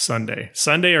day Sunday?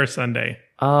 Sunday or Sunday?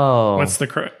 Oh, What's the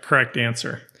correct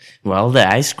answer? well, the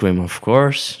ice cream, of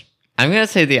course. I'm going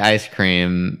to say the ice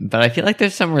cream, but I feel like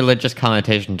there's some religious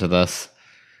connotation to this.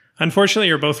 Unfortunately,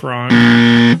 you're both wrong.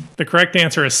 The correct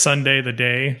answer is Sunday, the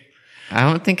day. I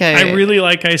don't think I really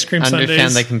like ice cream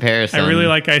understand sundaes. the comparison. I really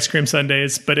like ice cream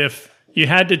sundaes, but if you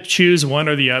had to choose one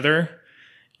or the other,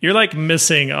 you're like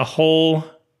missing a whole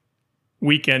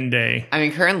weekend day. I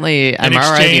mean, currently, I'm In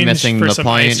already exchange missing for the some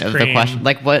point ice of the cream. question.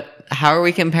 Like, what? How are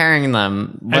we comparing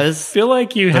them? What I does feel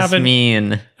like you this haven't.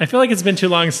 mean? I feel like it's been too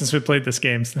long since we played this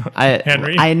game,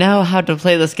 Henry. I know how to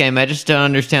play this game. I just don't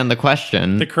understand the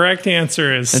question. The correct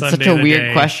answer is It's Sunday. such a the weird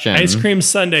day. question. Ice cream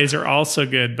sundaes are also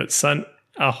good, but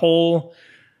a whole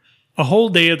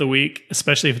day of the week,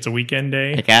 especially if it's a weekend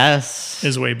I day, guess.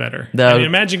 is way better. The- I mean,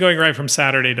 imagine going right from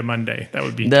Saturday to Monday. That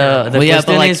would be The terrible. Well, yeah, but,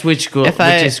 question like, is which if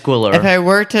I- is cooler. If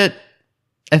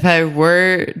I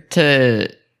were to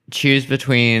choose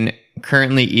between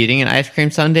currently eating an ice cream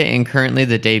sundae and currently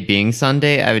the day being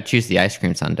Sunday, I would choose the ice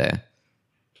cream sundae.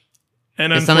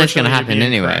 And Because Sunday's going to unfortunately, happen you'd be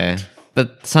anyway. incorrect.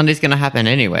 But Sunday's going to happen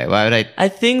anyway. Why would I? I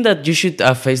think that you should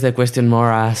face the question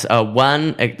more as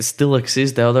one still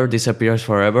exists, the other disappears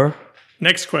forever.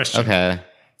 Next question. Okay.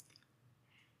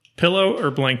 Pillow or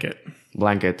blanket?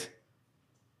 Blanket.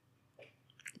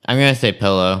 I'm going to say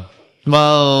pillow.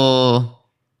 Well,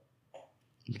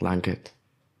 Blanket.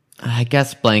 I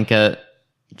guess blanket.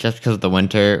 just because of the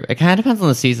winter. It kind of depends on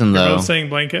the season, You're though. both saying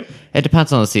blanket. It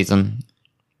depends on the season.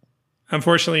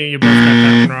 Unfortunately, you both got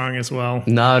that one wrong as well.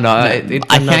 No, it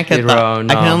I cannot can't get be that. wrong.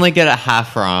 I No. can only get it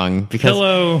half wrong because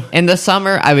Pillow. in the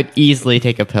summer I would easily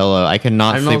take a pillow. I could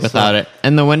not And sleep also- without it.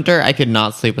 In the winter, I could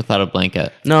not sleep without a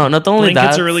blanket. No, not only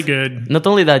Blankets that. are really good. Not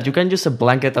only that, you can use a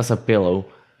blanket as a pillow.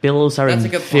 Pillows are That's a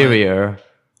good point. inferior.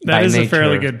 That by is a nature.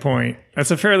 fairly good point. That's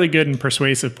a fairly good and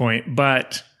persuasive point,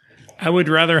 but I would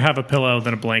rather have a pillow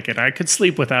than a blanket. I could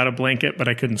sleep without a blanket, but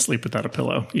I couldn't sleep without a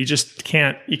pillow. You just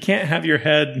can't. You can't have your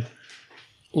head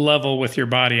level with your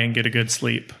body and get a good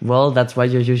sleep. Well, that's why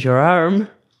you use your arm.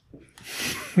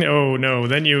 Oh no,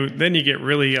 then you get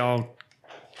really all.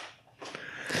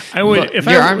 I would Look, if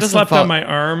your I arm doesn't slept fall- on my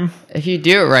arm, If you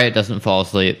do it right, it doesn't fall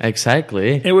asleep.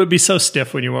 Exactly. it would be so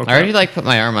stiff when you woke I already up. put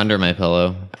my arm under my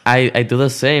pillow. I do the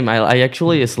same. I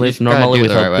actually sleep just gotta normally do it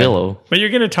the without right way. pillow. But you're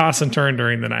gonna toss and turn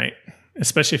during the night,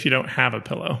 especially if you don't have a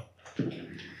pillow.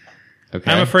 Okay.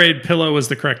 I'm afraid pillow was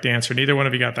the correct answer. Neither one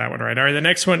of you got that one right. All right, the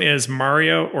next one is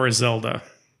Mario or Zelda.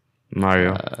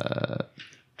 Mario.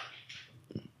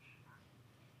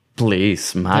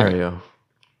 Please, Mario.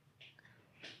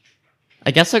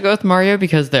 I guess I'll go with Mario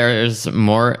because there's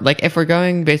more. Like, if we're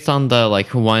going based on the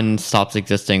like one stops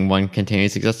existing, one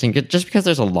continues existing, just because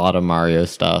there's a lot of Mario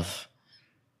stuff.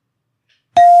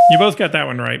 You both got that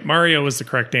one right. Mario was the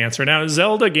correct answer. Now,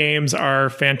 Zelda games are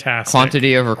fantastic.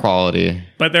 Quantity over quality.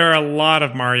 But there are a lot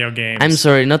of Mario games. I'm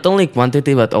sorry, not only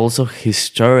quantity, but also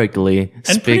historically and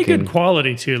speaking. pretty good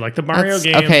quality, too. Like the Mario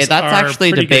games Okay, that's are actually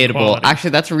pretty good debatable. quality.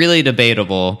 Actually, that's really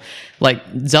debatable. Like,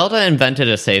 Zelda invented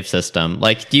a save system.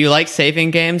 Like, do you like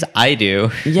saving games? I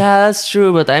do. Yeah, that's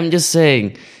true, but I'm just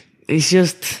saying, it's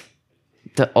just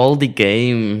all the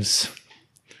games.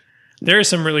 There are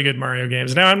some really good Mario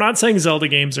games. Now, I'm not saying Zelda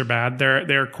games are bad.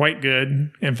 They're quite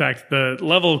good. In fact, the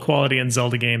level of quality in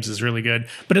Zelda games is really good.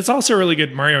 But it's also really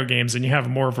good Mario games, and you have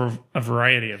more of a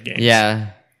variety of games.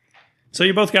 Yeah. So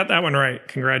you both got that one right.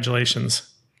 Congratulations.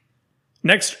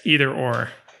 Next, either or.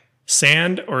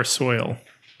 Sand or soil?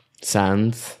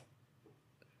 Sands.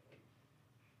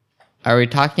 Are we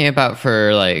talking about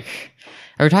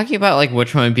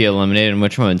which one would be eliminated and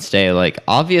which one would stay? Like,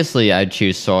 obviously I'd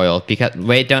choose soil because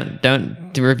wait,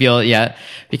 don't reveal it yet.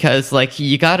 Because like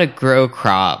you gotta grow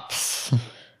crops.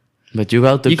 But you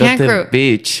got to You go can't to grow- the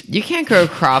beach. You can't grow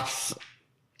crops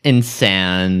in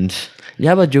sand.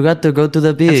 Yeah, but you got to go to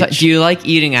the beach. So, do you like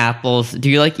eating apples? Do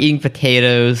you like eating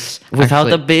potatoes? Without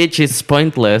Actually- the beach, it's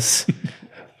pointless.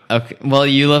 Okay, well,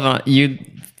 you live on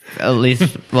at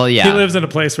least. Well, yeah. He lives in a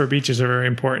place where beaches are very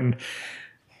important.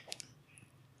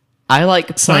 I like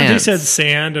plants. Santi said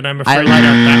sand, and I'm afraid I you like-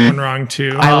 got that one wrong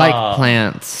too. I like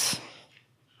plants.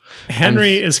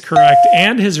 Henry is correct,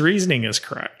 and his reasoning is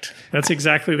correct. That's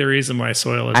exactly the reason why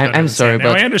soil is better I'm than sorry, sand.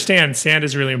 Now, but- I understand sand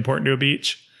is really important to a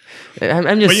beach, I'm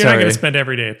but just you're not going sorry. to spend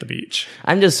every day at the beach.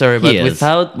 I'm just sorry, but He is.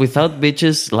 without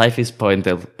beaches, life is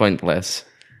pointless.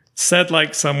 Said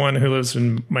like someone who lives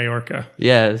in Mallorca.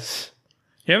 Yes.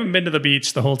 You haven't been to the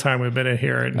beach the whole time we've been in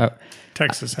here in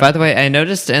Texas. By the way, I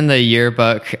noticed in the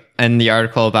yearbook and the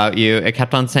article about you, it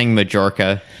kept on saying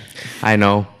Majorca. I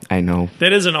know.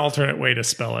 That is an alternate way to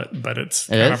spell it, but it's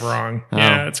It kind is? of wrong. Oh.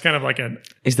 Yeah, it's kind of like an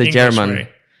It's the English German.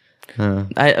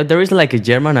 way. There is like a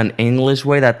German and English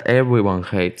way that everyone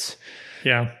hates.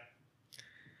 Yeah.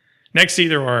 Next,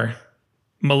 either or.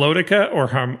 Melodica or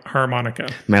harmonica?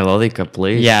 Melodica,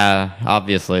 please. Yeah,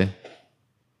 obviously.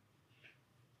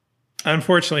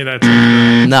 Unfortunately, that's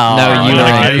incorrect. No, you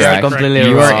are you're incorrect. completely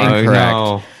You are wrong. incorrect.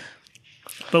 No.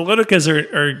 Melodicas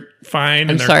are fine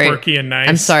and I'm they're sorry. quirky and nice.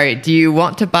 I'm sorry. Do you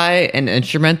want to buy an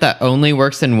instrument that only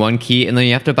works in one key and then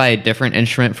you have to buy a different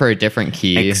instrument for a different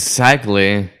key?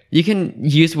 Exactly. You can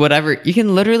use whatever. You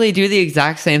can literally do the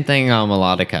exact same thing on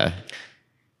melodica.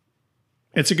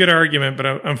 It's a good argument, but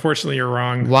unfortunately, you're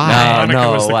wrong. Why? Harmonica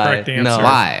No, was the why? correct answer. No.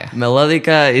 Why?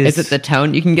 Melodica is... Is it the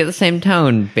tone? You can get the same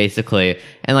tone, basically.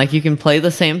 And, like, you can play the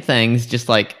same things, just,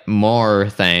 like, more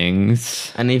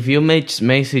things. And if you make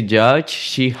Macy judge,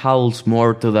 she howls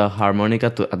more to the harmonica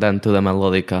than to the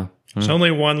melodica. There's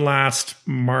only one last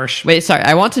marsh. Wait, sorry.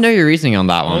 I want to know your reasoning on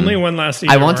that one. Only one last.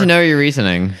 I want to either-or. know your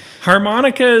reasoning.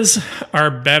 Harmonicas are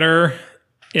better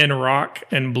in rock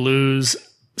and blues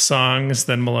songs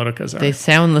than melodicas are. They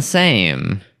sound the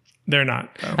same. They're not.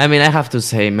 Though. I mean, I have to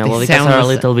say, melodicas sound are a the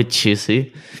little bit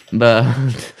cheesy, but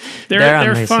They're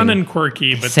amazing. fun and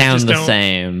quirky, but they Sound just the don't,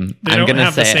 same. They I'm don't gonna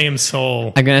have say the it. same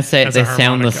soul. I'm gonna say it. as They a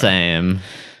sound the harmonica. same.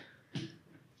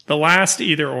 The last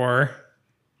either or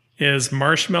is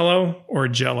marshmallow or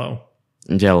jello.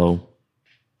 Jello.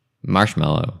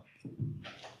 Marshmallow.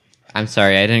 I'm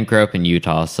sorry, I didn't grow up in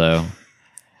Utah, so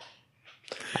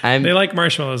They like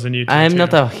marshmallows in YouTube. I'm too.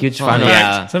 not a huge fan of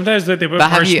yeah. Sometimes they put But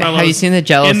have marshmallows you seen the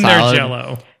Jello in salad? their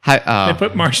Jello. They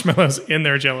put marshmallows in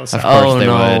their Jello salad. course Oh they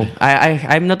no, would.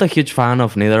 I'm not a huge fan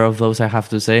of neither of those. I have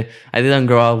to say, I didn't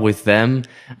grow up with them,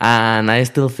 and I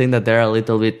still think that they're a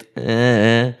little bit.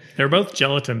 They're both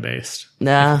gelatin based.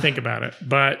 Nah. Think about it.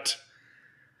 But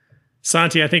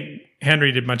Santi, I think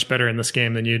Henry did much better in this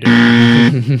game than you did.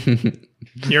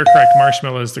 You're correct.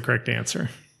 Marshmallow is the correct answer.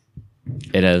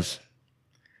 It is.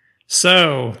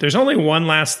 So there's only one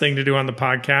last thing to do on the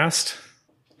podcast,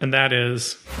 and that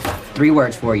is. 3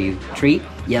 words for you. Treat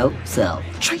yourself.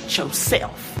 Treat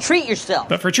yourself. Treat yourself.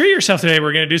 But for treat yourself today,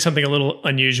 we're going to do something a little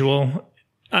unusual.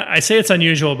 I say it's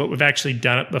unusual, but we've actually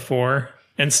done it before.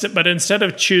 But instead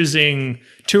of choosing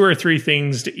 2 or 3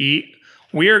 things to eat,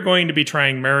 we are going to be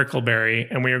trying Miracle Berry,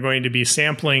 and we are going to be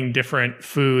sampling different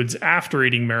foods after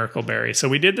eating Miracle Berry. So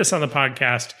we did this on the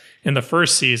podcast in the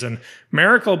first season.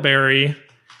 Miracle Berry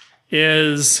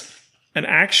is an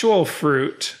actual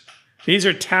fruit. These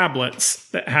are tablets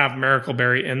that have Miracle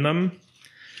Berry in them.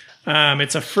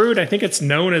 It's a fruit. I think it's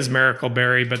known as Miracle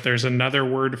Berry, but there's another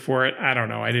word for it. I don't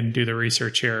know. I didn't do the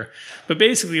research here. But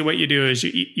basically what you do is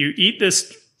you eat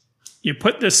this, you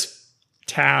put this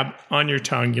tab on your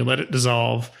tongue, you let it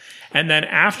dissolve. And then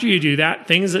after you do that,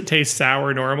 things that taste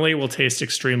sour normally will taste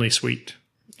extremely sweet.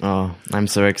 Oh, I'm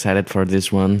so excited for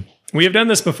this one. We have done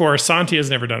this before. Santi has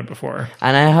never done it before.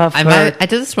 And I have heard, I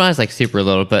did this when I was like super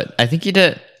little, but I think you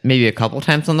did it maybe a couple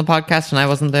times on the podcast when I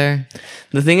wasn't there.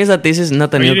 the thing is that this is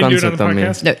not a Oh, you new didn't do it on concept the on me.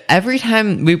 podcast? No, every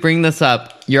time we bring this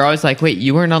up, you're always like, wait,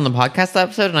 you weren't on the podcast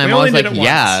episode? And I'm We always only like, did it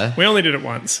yeah. once. We only did it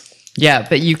once. Yeah,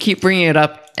 but you keep bringing it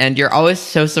up, and you're always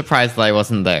so surprised that I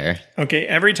wasn't there. Okay,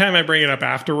 every time I bring it up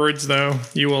afterwards, though,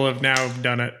 you will have now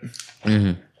done it.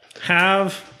 Mm-hmm.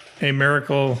 Have a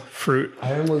miracle fruit,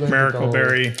 Miracle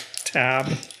Berry tab.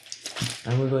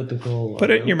 And we're going to go. Put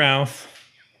it in your mouth.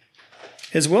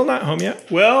 Is Will not home yet?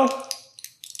 Will?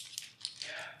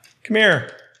 Come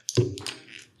here.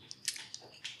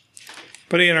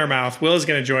 Put it in our mouth. Will is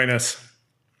going to join us.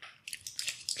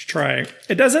 Let's try.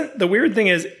 It doesn't, the weird thing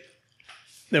is,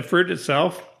 the fruit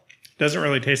itself doesn't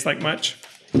really taste like much.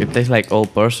 It tastes like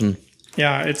old person.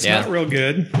 Yeah, it's Yeah. not real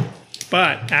good.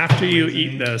 But after you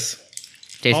eat this,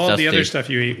 Tastes all of the dusty. other stuff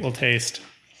you eat will taste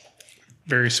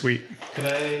very sweet. Could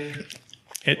I?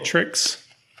 It tricks.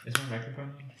 Is my microphone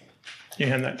on? You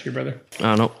hand that to your brother.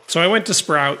 Oh no. So I went to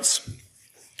Sprouts,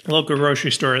 a local grocery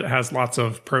store that has lots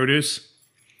of produce,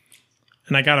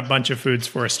 and I got a bunch of foods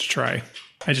for us to try.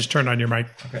 I just turned on your mic.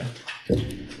 Okay.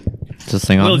 Is this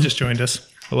thing Will on? just joined us.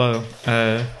 Hello.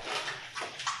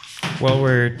 While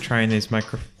we're trying these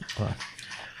miracle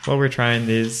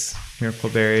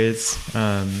berries,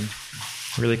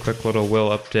 really quick little Will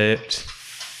update.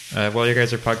 While you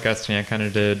guys are podcasting, I kind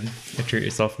of did a treat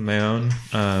yourself of my own.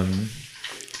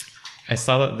 I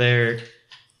saw that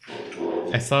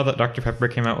Dr. Pepper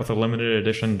came out with a limited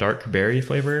edition dark berry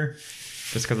flavor.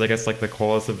 Just because I guess like the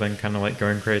colas have been kind of like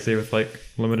going crazy with like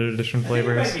limited edition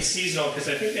flavors. It might be seasonal because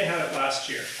I think they had it last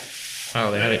year. Oh,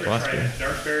 they had it last year.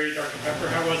 Dark berry, Dr. Pepper.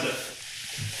 How was it?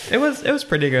 It was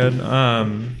pretty good.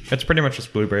 It's pretty much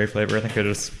just blueberry flavor. I think I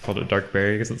just called it dark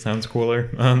berry because it sounds cooler.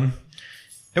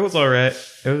 It was alright.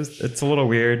 It's a little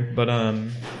weird, but I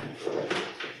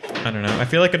don't know. I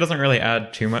feel like it doesn't really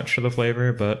add too much to the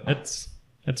flavor, but it's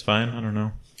fine. I don't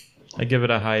know. I give it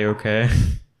a high okay,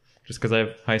 just because I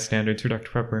have high standards for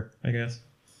Dr. Pepper, I guess.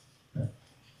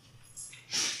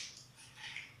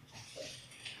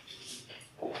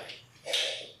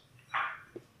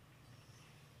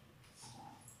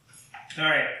 All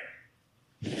right.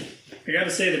 I got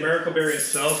to say, the Miracle Berry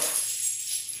itself,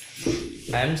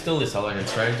 I'm still dissolving it.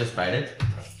 Try to just bite it.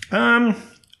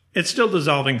 it's still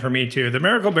dissolving for me too. The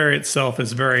Miracle Berry itself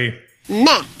is very.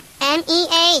 Meh.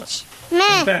 M-E-H.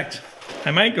 Meh. In fact,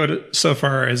 I might go so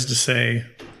far as to say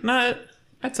Not.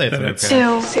 I'd say it's That it's- okay.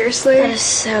 Ew. Seriously? That is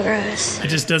so gross. it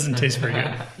just doesn't taste very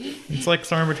good. It's like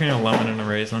somewhere between a lemon and a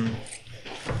raisin.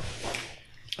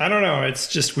 I don't know. It's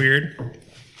just weird.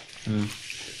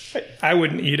 I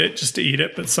wouldn't eat it just to eat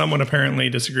it, but someone apparently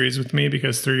disagrees with me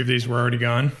because 3 of these were already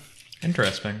gone.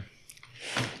 Interesting.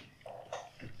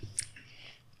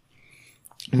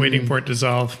 Waiting for it to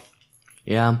dissolve.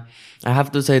 Yeah. I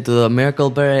have to say to the Miracle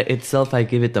Berry itself, I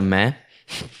give it a meh.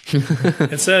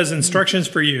 It says instructions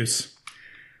for use.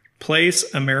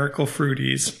 Place a Miracle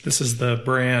Fruities. This is the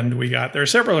brand we got. There are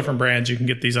several different brands. You can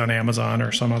get these on Amazon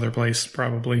or some other place,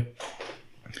 probably.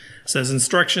 It says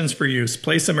instructions for use.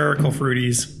 Place a Miracle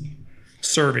Fruities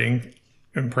serving,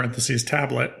 in parentheses,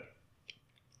 tablet,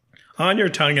 on your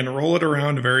tongue and roll it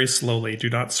around very slowly. Do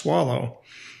not swallow.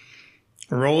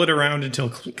 Roll it around until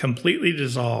completely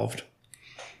dissolved.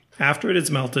 After it is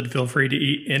melted, feel free to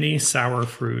eat any sour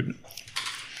fruit.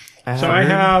 I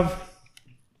have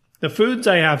the foods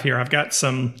I have here. I've got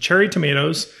some cherry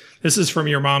tomatoes. This is from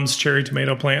your mom's cherry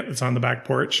tomato plant that's on the back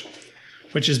porch,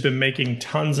 which has been making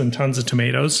tons and tons of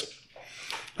tomatoes.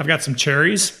 I've got some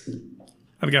cherries.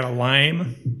 I've got a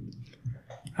lime.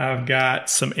 I've got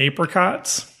some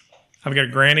apricots. I've got a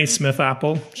Granny Smith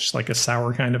apple, just like a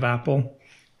sour kind of apple.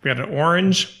 I've got an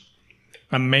orange,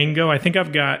 a mango. I think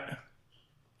I've got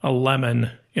a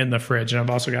lemon in the fridge, and I've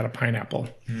also got a pineapple.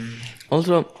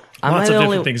 Also, Lots of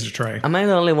different things to try. Am I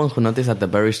the only one who noticed that the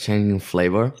berries changing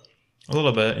flavor? A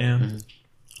little bit, yeah.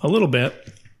 A little bit.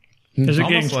 Is it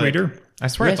getting sweeter? I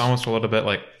swear it's almost a little bit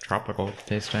like tropical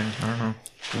tasting. I don't know.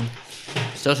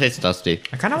 Still tastes dusty.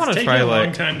 I kind of want to It's try taking a long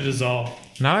like time to dissolve.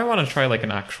 now. I want to try like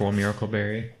an actual miracle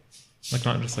berry, like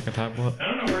not just like a tablet. I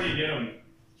don't know where you get them.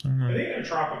 I think they're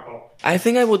tropical. I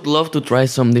think I would love to try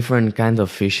some different kinds of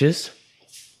fishes.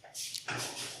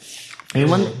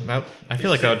 Anyone? I feel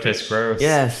like that would taste gross.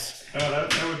 Yes. Oh,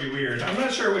 that would be weird. I'm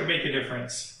not sure it would make a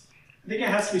difference. I think it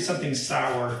has to be something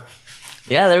sour.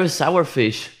 Yeah, there is sour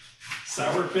fish.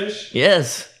 Sour fish?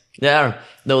 Yes, they are.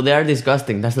 Though they are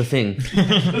disgusting. That's the thing.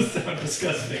 That sounds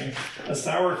disgusting. A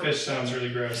sour fish sounds really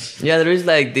gross. Yeah, there is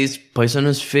like this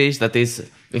poisonous fish that is,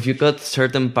 if you cut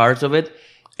certain parts of it,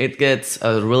 it gets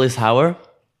really sour.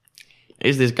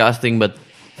 It's disgusting, but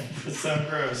It sounds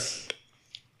gross.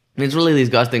 it's really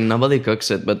disgusting. Nobody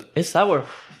cooks it, but it's sour.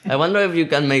 I wonder if you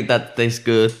can make that taste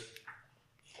good.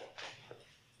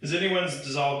 Is anyone's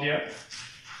dissolved yet?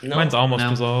 No. Mine's almost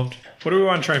dissolved. What do we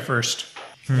want to try first?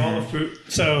 All the fruit.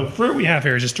 So fruit we have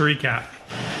here, just to recap.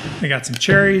 We got some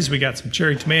cherries. We got some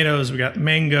cherry tomatoes. We got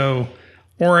mango,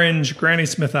 orange, Granny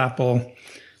Smith apple,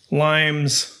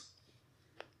 limes,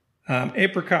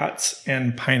 apricots,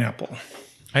 and pineapple.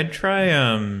 I'd try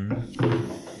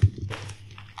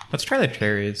let's try the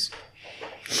cherries.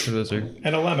 So those are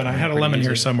And a lemon. I had a lemon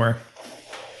here somewhere.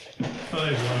 Oh,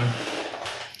 there's a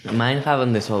lemon. Mine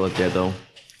haven't dissolved yet, though.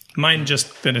 Mine just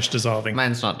finished dissolving.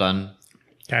 Mine's not done.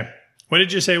 Okay. What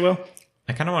did you say, Will?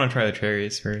 I kind of want to try the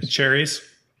cherries first. Cherries?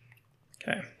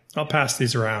 Okay. I'll pass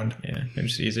these around. Yeah, they're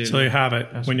just easy. So you have it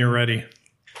when you're ready.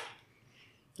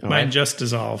 Mine just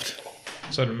dissolved.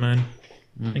 So did mine.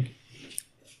 Thank you.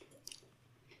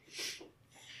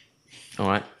 All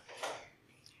right.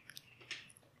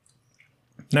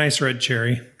 Nice red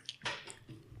cherry.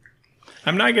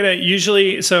 I'm not going to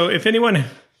usually, so if anyone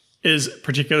is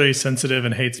particularly sensitive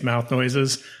and hates mouth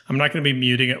noises, I'm not going to be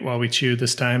muting it while we chew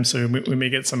this time, so we may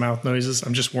get some mouth noises.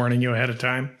 I'm just warning you ahead of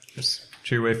time. Just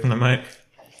chew away from the mic.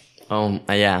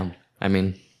 Yeah. I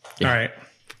mean, yeah. All right.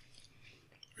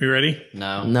 You ready?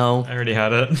 No. I already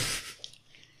had it.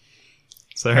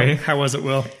 Sorry. How was it,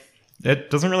 Will? It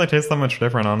doesn't really taste that much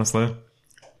different, honestly.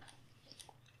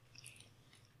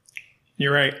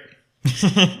 You're right.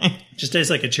 Just tastes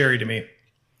like a cherry to me.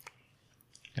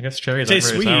 I guess cherries It are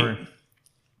tastes very sweet. sour.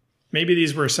 Maybe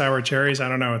these were sour cherries. I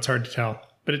don't know. It's hard to tell.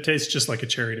 But it tastes just like a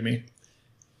cherry to me.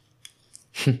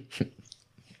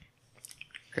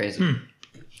 Crazy.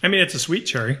 I mean, it's a sweet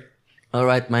cherry. All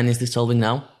right, mine is dissolving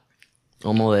now.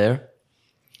 Almost there.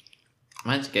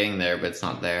 Mine's getting there, but it's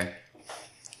not there.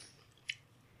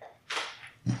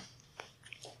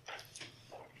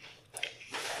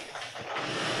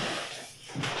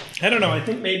 I don't know. I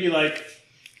think maybe like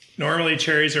normally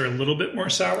cherries are a little bit more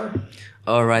sour.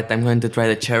 All right, I'm going to try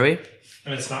the cherry.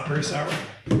 And it's not very sour.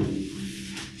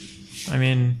 I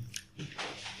mean,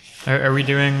 are we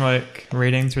doing like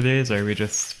ratings for these, or are we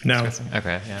just No. discussing?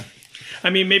 Okay, yeah. I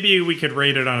mean, maybe we could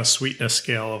rate it on a sweetness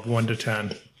scale of 1 to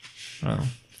 10. Oh.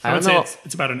 I would don't know. say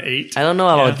it's about an 8. I don't know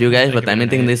about Yeah, you guys, I but give it I'm an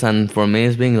eating 8. this, and for me,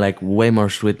 it's being like way more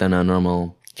sweet than a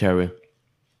normal cherry.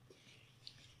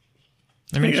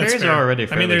 I mean, think that's cherries fair. are already I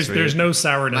fairly mean, there's sweet. no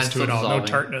sourness Mine's to still it all. No dissolving.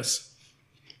 tartness.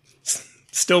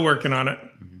 Still working on it.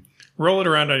 Roll it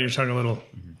around on your tongue a little.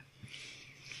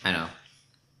 I know.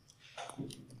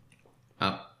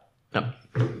 Oh. Yep.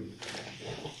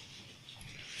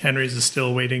 Henry's is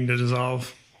still waiting to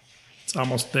dissolve. It's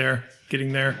almost there.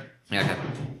 Getting there. Yeah, okay.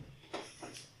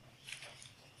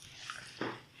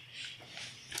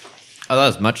 Oh, that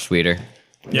was much sweeter.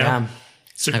 Yeah.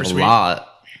 Super Like a sweet. lot.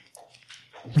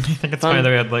 I think it's funny that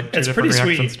we had like two It's different pretty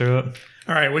reactions sweet. to it.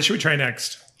 All right. What should we try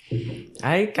next?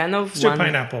 I kind of Let's do want...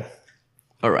 pineapple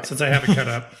All right. since I have it cut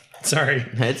up. Sorry.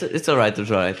 It's all right. It's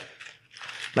all right.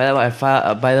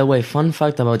 By the way, fun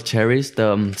fact about cherries: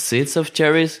 the seeds of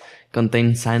cherries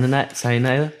contain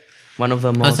cyanide. One of the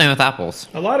Oh, most. same with apples.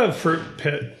 A lot of fruit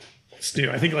pits do.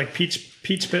 I think like peach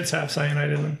pits have cyanide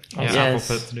in them. Yeah, Also.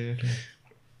 Yes. apple pits do.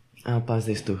 I'll pass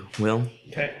this to Will.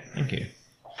 Okay. Thank you.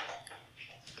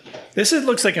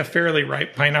 looks like a fairly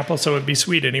ripe pineapple, so it would be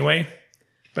sweet anyway.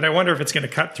 But I wonder if it's going to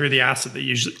cut through the acid that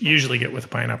you usually get with a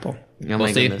pineapple. Oh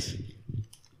my goodness.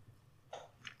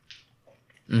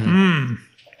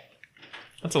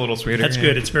 That's a little sweeter. That's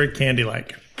good. It's very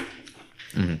candy-like.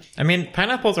 I mean,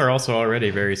 pineapples are also already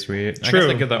very sweet. True. I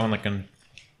guess I give that one like an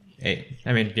 8.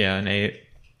 I mean, yeah, an 8.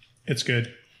 It's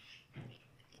good.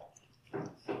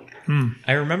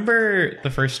 I remember the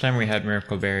first time we had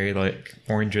Miracle Berry, like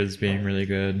oranges being really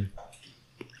good.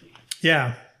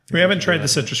 Yeah. We haven't tried the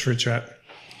citrus fruits yet.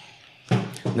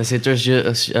 The citrus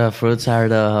fruits are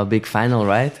the big final,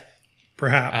 right?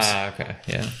 Perhaps. Okay,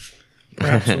 yeah.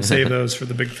 Perhaps we'll save those for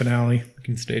the big finale. You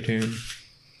can stay tuned.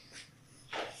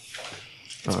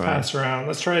 All right. Pass around.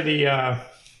 Let's try the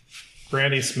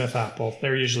Granny Smith apple.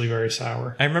 They're usually very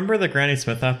sour. I remember the Granny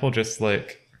Smith apple just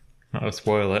like, not to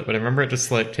spoil it, but I remember it just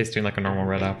like tasting like a normal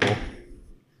red apple.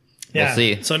 Yeah. We'll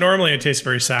see. So normally it tastes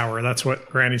very sour. That's what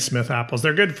Granny Smith apples.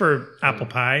 They're good for apple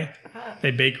pie.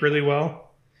 They bake really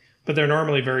well, but they're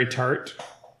normally very tart.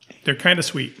 They're kind of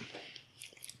sweet.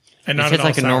 And It not at tastes all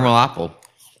like a sour. normal apple.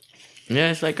 Yeah,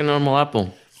 it's like a normal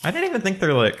apple. I didn't even think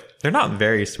they're not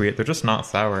very sweet. They're just not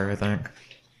sour, I think.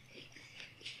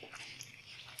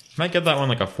 Might give that one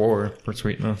like a 4 for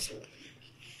sweetness.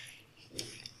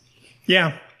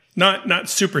 Yeah. Not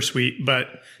super sweet, but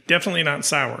definitely not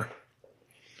sour.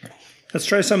 Let's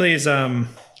try some of these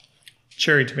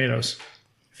cherry tomatoes.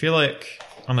 I feel like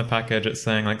on the package it's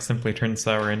saying like simply turn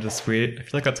sour into sweet. I feel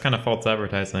like that's kind of false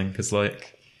advertising because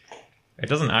like it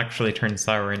doesn't actually turn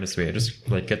sour into sweet. It just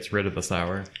like gets rid of the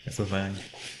sour. It's the thing.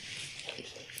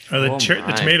 Oh, the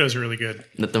my. tomatoes are really good.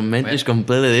 The tomato is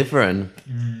completely different.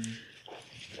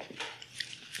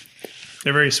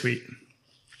 They're very sweet.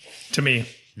 To me.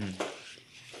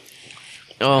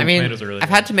 Oh, I mean, tomatoes are really I've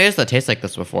good. had tomatoes that taste like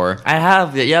this before. I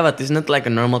have, yeah, but it's not like a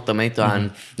normal tomato,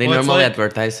 and they Well, it's normally like-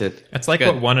 advertise it. It's like Good.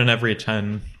 what 1 in every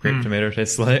 10 grape tomato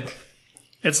tastes like.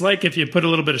 It's like if you put a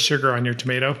little bit of sugar on your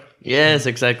tomato. Yes,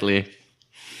 exactly.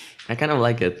 I kind of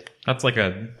like it. That's like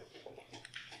a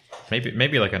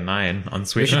maybe like a 9 on We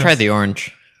sweetness. should try the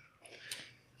orange.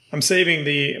 I'm saving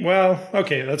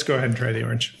okay, let's go ahead and try the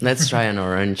orange. Let's try an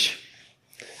orange.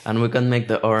 And we can make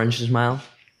the orange smile.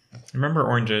 I remember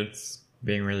oranges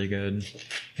being really good.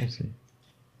 Let's see.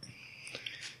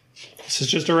 This is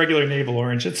just a regular navel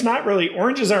orange.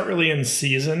 Oranges aren't really in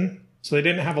season, so they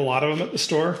didn't have a lot of them at the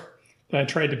store. But I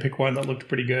tried to pick one that looked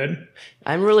pretty good.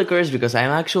 I'm really curious because I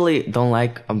actually don't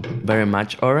like very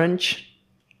much orange.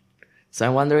 So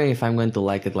I'm wondering if I'm going to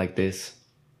like it like this.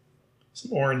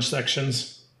 Some orange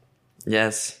sections.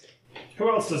 Yes. Who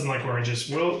else doesn't like oranges?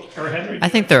 Will or Henry? I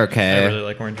think they're I okay. really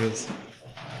like oranges.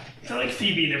 I feel like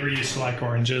Phoebe never used to like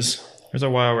oranges. There's a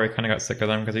while where I kind of got sick of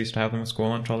them because I used to have them at school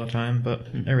lunch all the time, but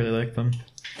I really like them.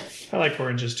 I like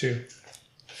oranges too.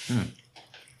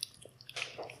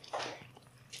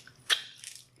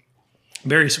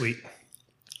 Very sweet.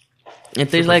 It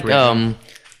tastes like a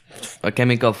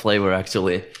chemical flavor,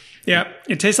 actually. Yeah,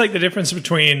 it tastes like the difference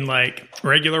between like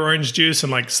regular orange juice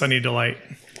and like Sunny Delight.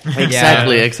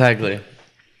 Exactly, exactly.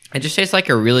 It just tastes like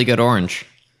a really good orange.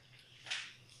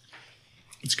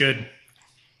 It's good.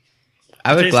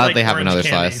 I would Tastes gladly like have orange another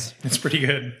candy. slice. It's pretty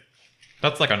good.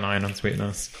 That's like a 9 on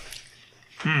sweetness.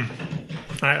 All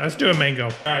right, let's do a mango.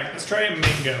 All right, let's try a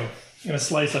mango. I'm gonna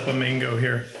slice up a mango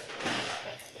here.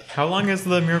 How long is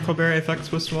the Miracle Berry effect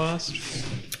supposed to last?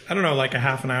 I don't know, like a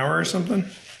half an hour or something.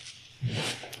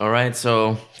 All right,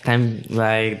 so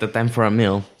the time for a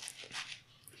meal.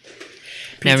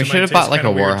 Yeah, we Pizza should might have bought taste like a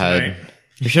kinda weird warhead. tonight.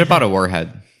 We should have bought a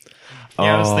warhead.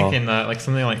 Yeah, I was Oh. thinking that, like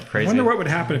something like I crazy. wonder what would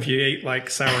happen if you ate like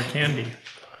sour candy.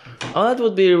 Oh, that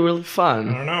would be really I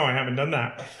fun. don't know. I haven't done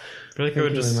that. I feel like it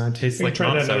would just taste We like can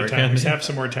try not that sour another time. candy. Let's have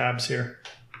some more tabs here.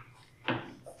 All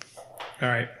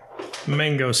right,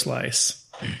 mango slice.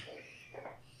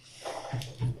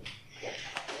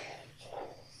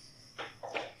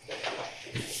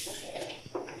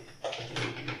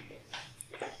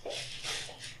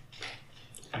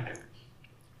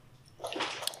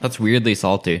 That's weirdly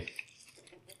salty.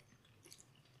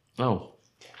 Oh,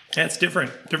 That's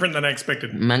different. Different than I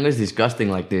expected. mango is disgusting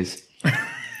like this.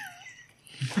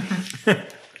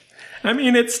 I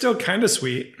mean, it's still kind of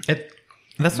sweet.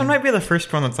 This one might be the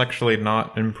first one that's actually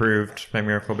not improved by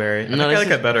Miracle Berry. I think I this like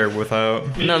is- it better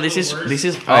without. No, this is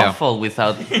yeah. awful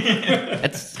without.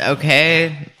 It's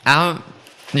okay.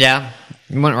 Yeah,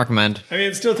 wouldn't recommend. I mean,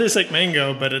 it still tastes like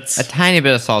mango, but it's A tiny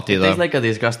bit of salty though. Tastes like a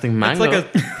disgusting It's mango.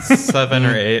 like a 7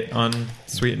 or 8 on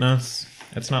sweetness.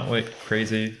 It's not like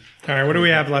crazy. all right. What do we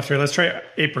have left here? Let's try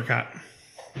apricot.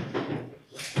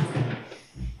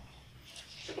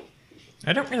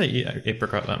 I don't really eat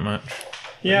apricot that much.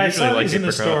 Yeah, I usually saw like these in the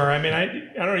apricot. store. I mean,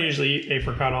 I don't usually eat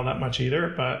apricot all that much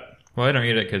either, but Well, I don't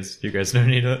eat it because you guys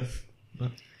don't eat it.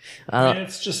 I mean,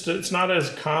 it's not as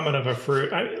common of a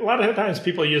fruit. A lot of times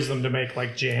people use them to make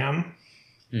like jam.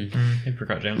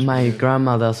 Apricot jam. My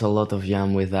grandma does a lot of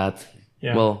jam with that.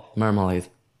 Yeah. Well, marmalade.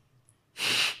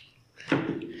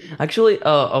 Actually,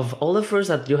 of all the fruits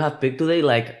that you have picked today,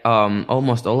 like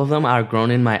almost all of them are grown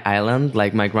in my island.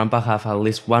 Like my grandpa have at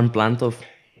least one plant of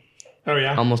Oh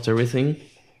yeah. almost everything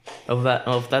of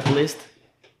that list.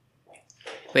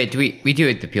 Wait, we do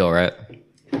eat the peel, right?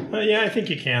 Yeah, I think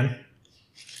you can.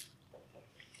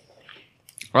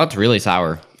 Well, it's really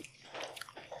sour.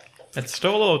 It's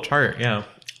still a little tart, yeah.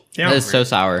 Yeah. It is so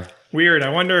sour. Weird. I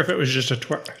wonder if it was just a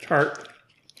tart.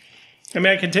 I mean,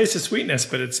 I can taste the sweetness,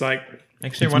 but it's like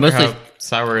Makes me wonder mostly- how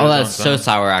sour it Oh, is. that's on so its own.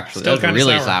 sour, actually. Still That's kinda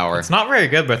really sour. sour. It's not very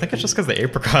good, but I think it's just because the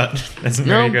apricot isn't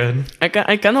No, very good.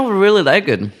 I kind of really like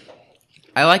it.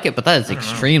 I like it, but that is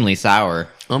extremely sour.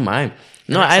 Oh my!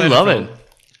 No, I'm I excited love for- it.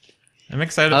 I'm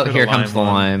excited Oh, for here the comes the one.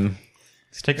 lime.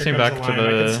 This takes here me comes back the to lime.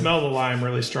 I can the. smell the lime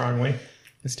really strongly.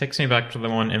 This takes me back to the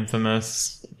one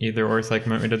infamous either or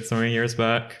segment we did so many years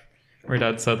back, where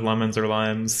Dad said lemons or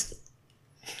limes.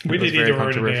 We It was did very either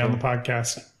or today on the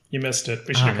controversial. podcast. You missed it.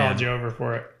 We should have Oh, called man. you over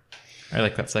for it. I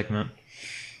like that segment.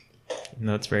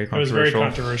 No, it's very It was very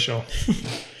controversial. controversial.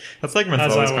 That segment's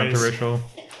As always always. controversial.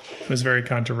 It was very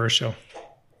controversial.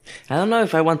 I don't know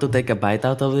if I want to take a bite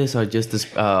out of this or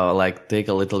just like take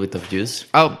a little bit of juice.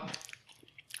 Oh,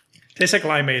 Tastes like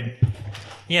limeade.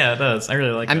 Yeah, it does. I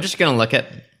really like it. I'm just gonna look at.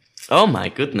 Oh my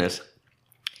goodness!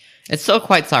 It's still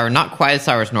quite sour. Not quite as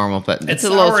sour as normal, but it's a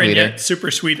sour little and sweeter. yet super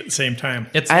sweet at the same time.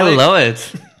 It's I like, love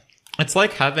it. It's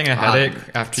like having a headache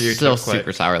after you still took like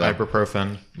super sour, though.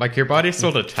 ibuprofen. Like your body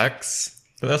still detects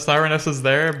that the sourness is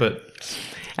there, but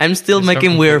I'm still you just making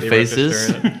don't weird completely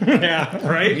faces. register it. Yeah,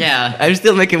 right? Yeah, I'm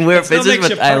still making weird Still faces, makes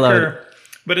you but I love it. pucker,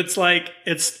 but it's like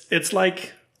it's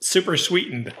like super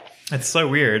sweetened. It's so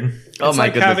weird. Oh It's my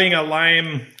like goodness! having a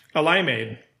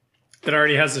limeade that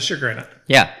already has the sugar in it.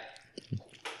 yeah.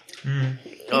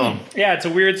 Oh Yeah, it's a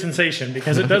weird sensation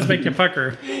because it does make you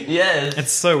pucker, yes.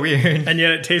 It's so weird. and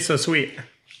yet it tastes so sweet.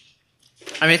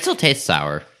 I mean, it still tastes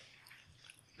sour.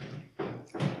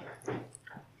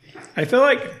 I feel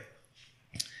like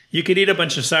you could eat a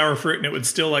bunch of sour fruit and it would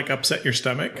still like upset your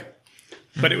stomach,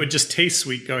 but it would just taste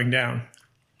sweet going down.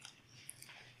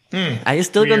 I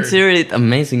still Weird. consider it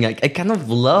amazing. I kind of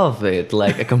love it,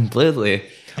 like completely.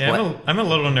 Yeah, I'm a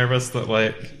little nervous that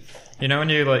like, you know, when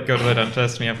you like go to the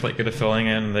dentist and you have to like get a filling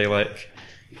in, and they like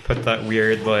put that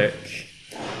weird like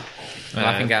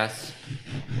Laughing gas.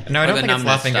 No, I Or don't the think it's numbness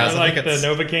laughing gas. stuff. I Like think the it's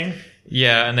Novocaine.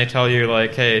 yeah, and they tell you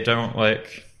like, hey, don't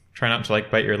like try not to like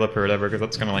bite your lip or whatever because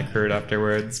that's gonna like hurt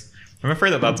afterwards. I'm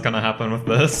afraid that that's gonna happen with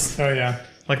this. Oh yeah.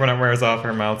 Like when it wears off,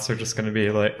 our mouths are just gonna be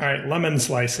like. All right, lemon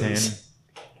slices.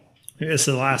 This is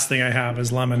the last thing I have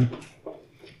is lemon.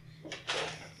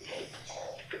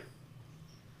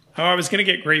 Oh, I was gonna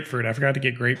get grapefruit. I forgot to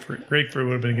get grapefruit. Grapefruit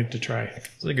would have been good to try.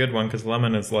 It's a good one because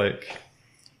lemon is like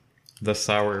the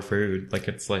sour food. Like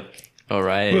it's like All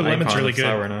right. Ooh, lemon's icon really of good.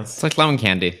 sourness. It's like lemon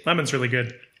candy. Lemon's really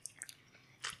good.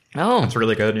 Oh, It's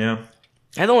really good. Yeah.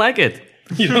 I don't like it.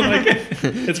 You don't like it?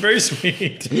 It's very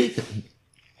sweet.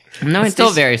 No, it's still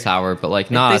very sour, but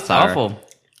like not Tastes sour. awful.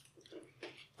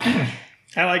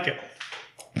 I like it.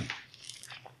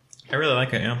 I really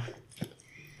like it. Yeah.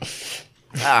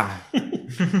 Ah,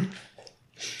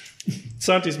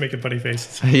 Santi's making funny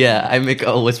faces. yeah, I make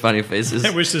always funny faces. I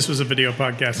wish this was a video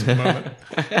podcast at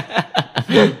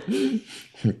the moment.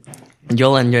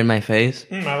 You'll enjoy my face.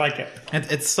 I like it.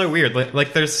 It's so weird.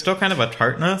 Like there's still kind of a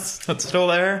tartness that's still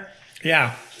there,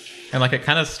 Yeah. and like it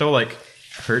kind of still like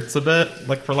hurts a bit,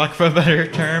 like for lack of a better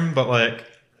term. But like,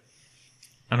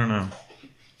 I don't know.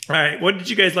 All right. What did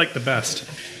you guys like the best?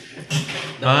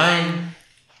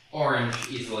 Orange,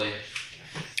 easily.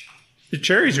 The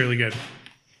cherry's really good.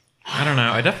 I don't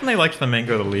know. I definitely liked the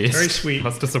mango the least. Very sweet.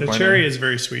 That's The disappointing. cherry is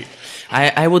very sweet.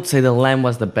 I would say the lime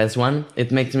was the best one.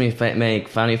 It makes me make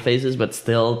funny faces, but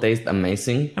still tastes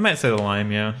amazing. I might say the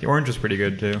lime. Yeah, the orange is pretty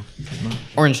good too.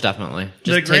 Orange, definitely. Just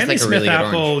The tastes Granny like a Smith really good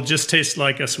apple orange. just tastes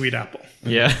like a sweet apple.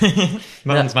 Yeah, that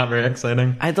one's not very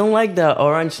exciting. I don't like the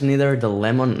orange, neither the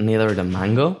lemon, neither the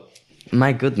mango.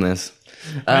 My goodness.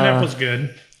 Pineapple's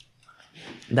good.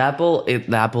 The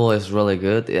apple is really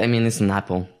good. I mean, it's an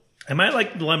apple. I might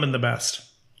like the lemon the best.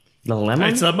 The lemon?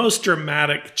 It's the most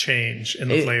dramatic change in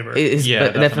the flavor. It's Yeah,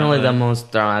 definitely definitely. the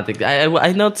most dramatic.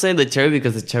 I'd not say the cherry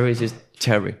because the cherry is just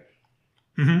cherry.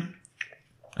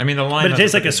 I mean, the lime. but it has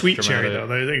tastes like a pretty sweet cherry,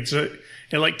 dramatic- though.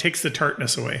 It like takes the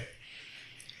tartness away.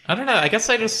 I don't know. I guess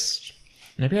I just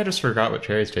Maybe I just forgot what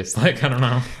cherries taste like. I don't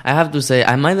know. I have to say,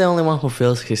 am I the only one who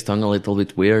feels his tongue a little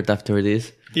bit weird after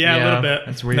this? Yeah, a little bit.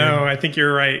 It's weird. No, I think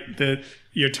you're right.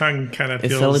 Your tongue kind of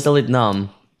It's feels... a little bit numb.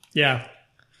 Yeah.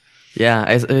 Yeah,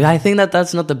 I think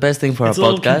that's not the best thing for It's a a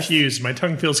little podcast. confused. My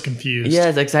tongue feels confused.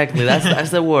 Yes, exactly.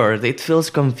 That's the word. It feels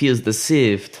confused,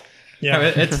 deceived. Yeah. No,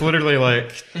 it's literally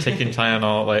like taking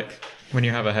Tylenol, like when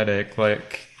you have a headache.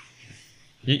 Like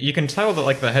you can tell that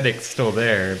like the headache's still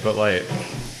there, but like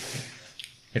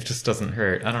it just doesn't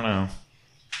hurt. I don't know.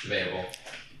 Debatable.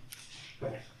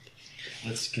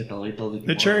 Let's get a little bit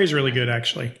The cherry's really good,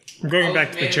 actually. I'm going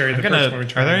back to the cherry. The first one we Are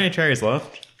tried. there any cherries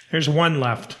left? There's one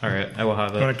left. All right, I will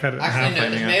have I'm going to it. cut it in half. Actually, no,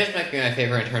 the finding out. tomatoes might be my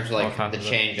favorite in terms of like I'll have the it.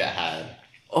 change it had.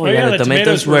 Oh, yeah, yeah, the the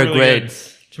tomatoes were really great. good.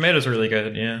 Tomatoes are really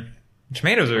good. Yeah,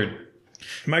 tomatoes are.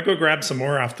 I might go grab some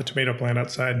more off the tomato plant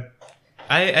outside.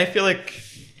 I feel like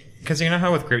because you know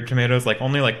how with grape tomatoes, like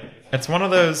only like it's one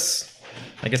of those.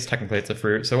 I guess technically it's a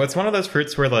fruit, so it's one of those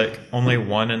fruits where like only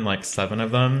 1 in like 7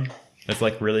 of them is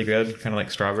like really good, kind of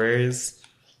like strawberries,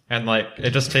 and like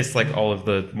it just tastes like all of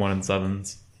the 1 in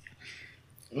 7s.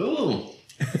 Ooh.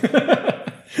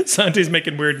 Santi's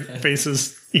making weird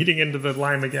faces, eating into the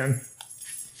lime again.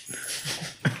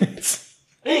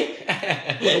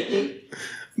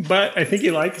 But I think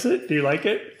he likes it. Do you like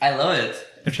it? I love it.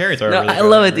 The cherries are. No, really I good.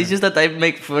 love it. It's just that I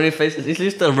make funny faces. It's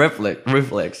just a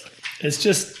reflex. It's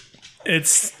just,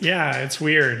 it's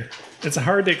weird. It's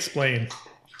hard to explain.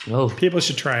 Oh, People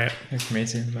should try it. There's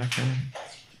Macy in the background.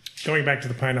 Going back to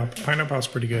the pineapple. Pineapple's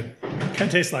pretty good.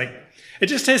 It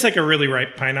just tastes like a really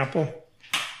ripe pineapple.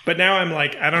 But now I'm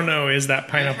like, I don't know, is that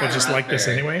pineapple just like this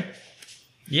anyway?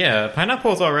 Yeah,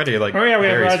 pineapple's already like. Oh yeah, we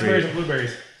have very raspberries sweet. and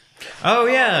blueberries. Oh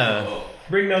yeah.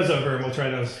 Bring those over and we'll try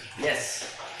those. yes.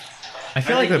 I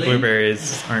feel like the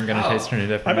blueberries aren't going to taste any I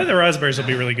different. bet the raspberries will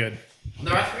be really good.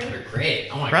 The raspberries are great.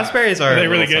 Oh my Raspberries are they a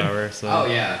really little good? sour. So. god.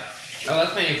 Oh yeah. Oh,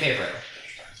 that's my new favorite.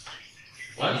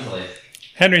 Easily.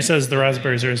 Henry says the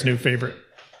raspberries are his new favorite.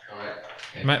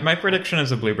 My prediction is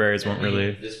the blueberries won't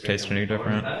really taste any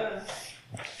different.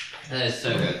 That is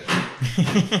so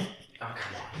good.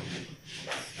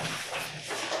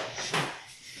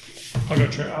 I'll go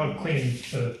try. I'll clean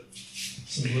some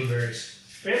blueberries.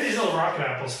 We have these little rocket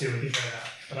apples too. We can try that,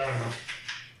 but I don't know.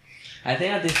 I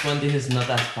think at this point this is not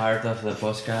as part of the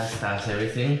podcast as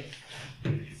everything.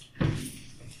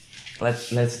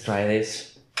 Let's try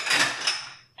this.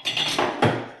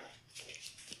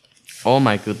 Oh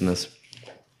my goodness.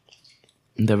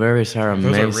 The berries are Those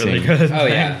amazing. are really good. Oh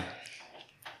yeah.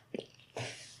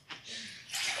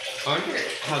 I wonder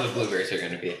how the blueberries are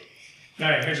going to be. All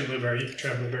right, here's a blueberry. You can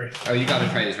try a blueberry. Oh, you got to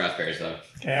try these raspberries though.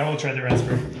 Okay, I will try the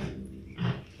raspberry.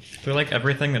 I feel like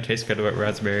everything that tastes good about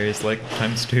raspberries, like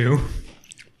times 2.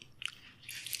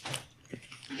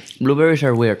 Blueberries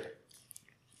are weird.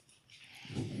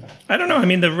 I don't know. I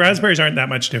mean, the raspberries aren't that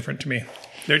much different to me.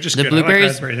 They're just The good. I like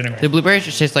blueberries, raspberries anyway. the blueberries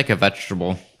just taste like a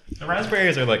vegetable. The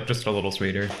raspberries are like just a little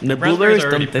sweeter. The raspberries blueberries are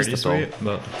already don't taste pretty at all. sweet,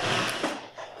 but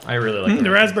I really like The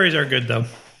raspberries are good though.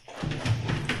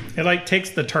 It like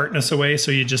takes the tartness away,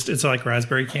 so it's like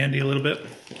raspberry candy a little bit.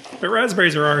 But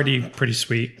raspberries are already pretty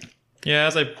sweet. Yeah,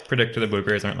 as I predicted, the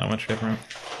blueberries aren't that much different.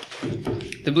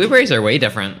 The blueberries are way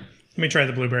different. Let me try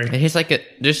the blueberry. It tastes like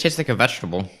it just tastes like a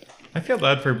vegetable. I feel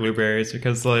bad for blueberries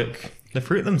because like the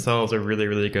fruit themselves are really,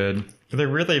 really good. But they're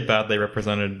really badly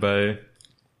represented by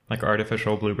like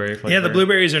artificial blueberry flavor. Yeah, the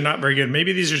blueberries are not very good.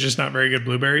 Maybe these are just not very good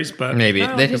blueberries, but Maybe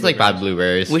don't they think taste like bad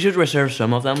blueberries. We should reserve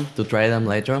some of them to try them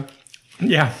later.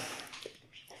 yeah.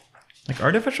 Like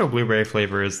artificial blueberry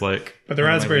flavor is like. But the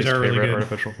one of my raspberries least are really favorite good.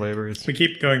 Artificial flavors. We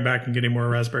keep going back and getting more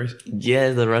raspberries.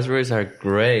 Yes, the raspberries are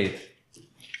great.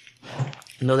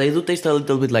 No, they do taste a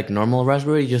little bit like normal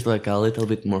raspberry, just like a little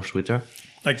bit more sweeter.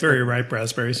 Like very ripe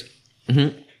raspberries.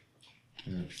 Mm-hmm.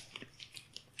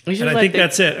 And I think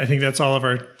that's it. I think that's all of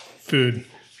our food.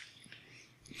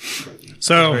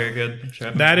 So Very good.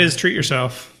 Chef. that is Treat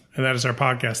Yourself, and that is our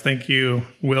podcast. Thank you,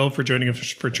 Will, for joining us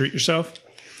for Treat Yourself.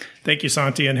 Thank you,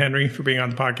 Santi and Henry, for being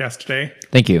on the podcast today.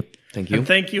 Thank you. Thank you. And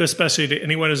thank you especially to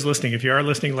anyone who's listening. If you are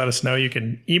listening, let us know. You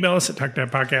can email us at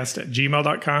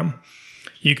talkdadpodcast@gmail.com.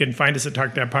 You can find us at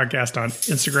Talk Dad Podcast on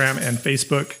Instagram and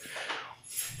Facebook.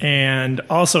 And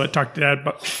also at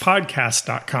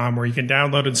talkdadpodcast.com, where you can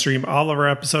download and stream all of our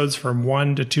episodes from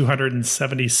 1 to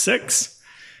 276.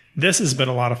 This has been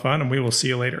a lot of fun, and we will see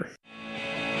you later.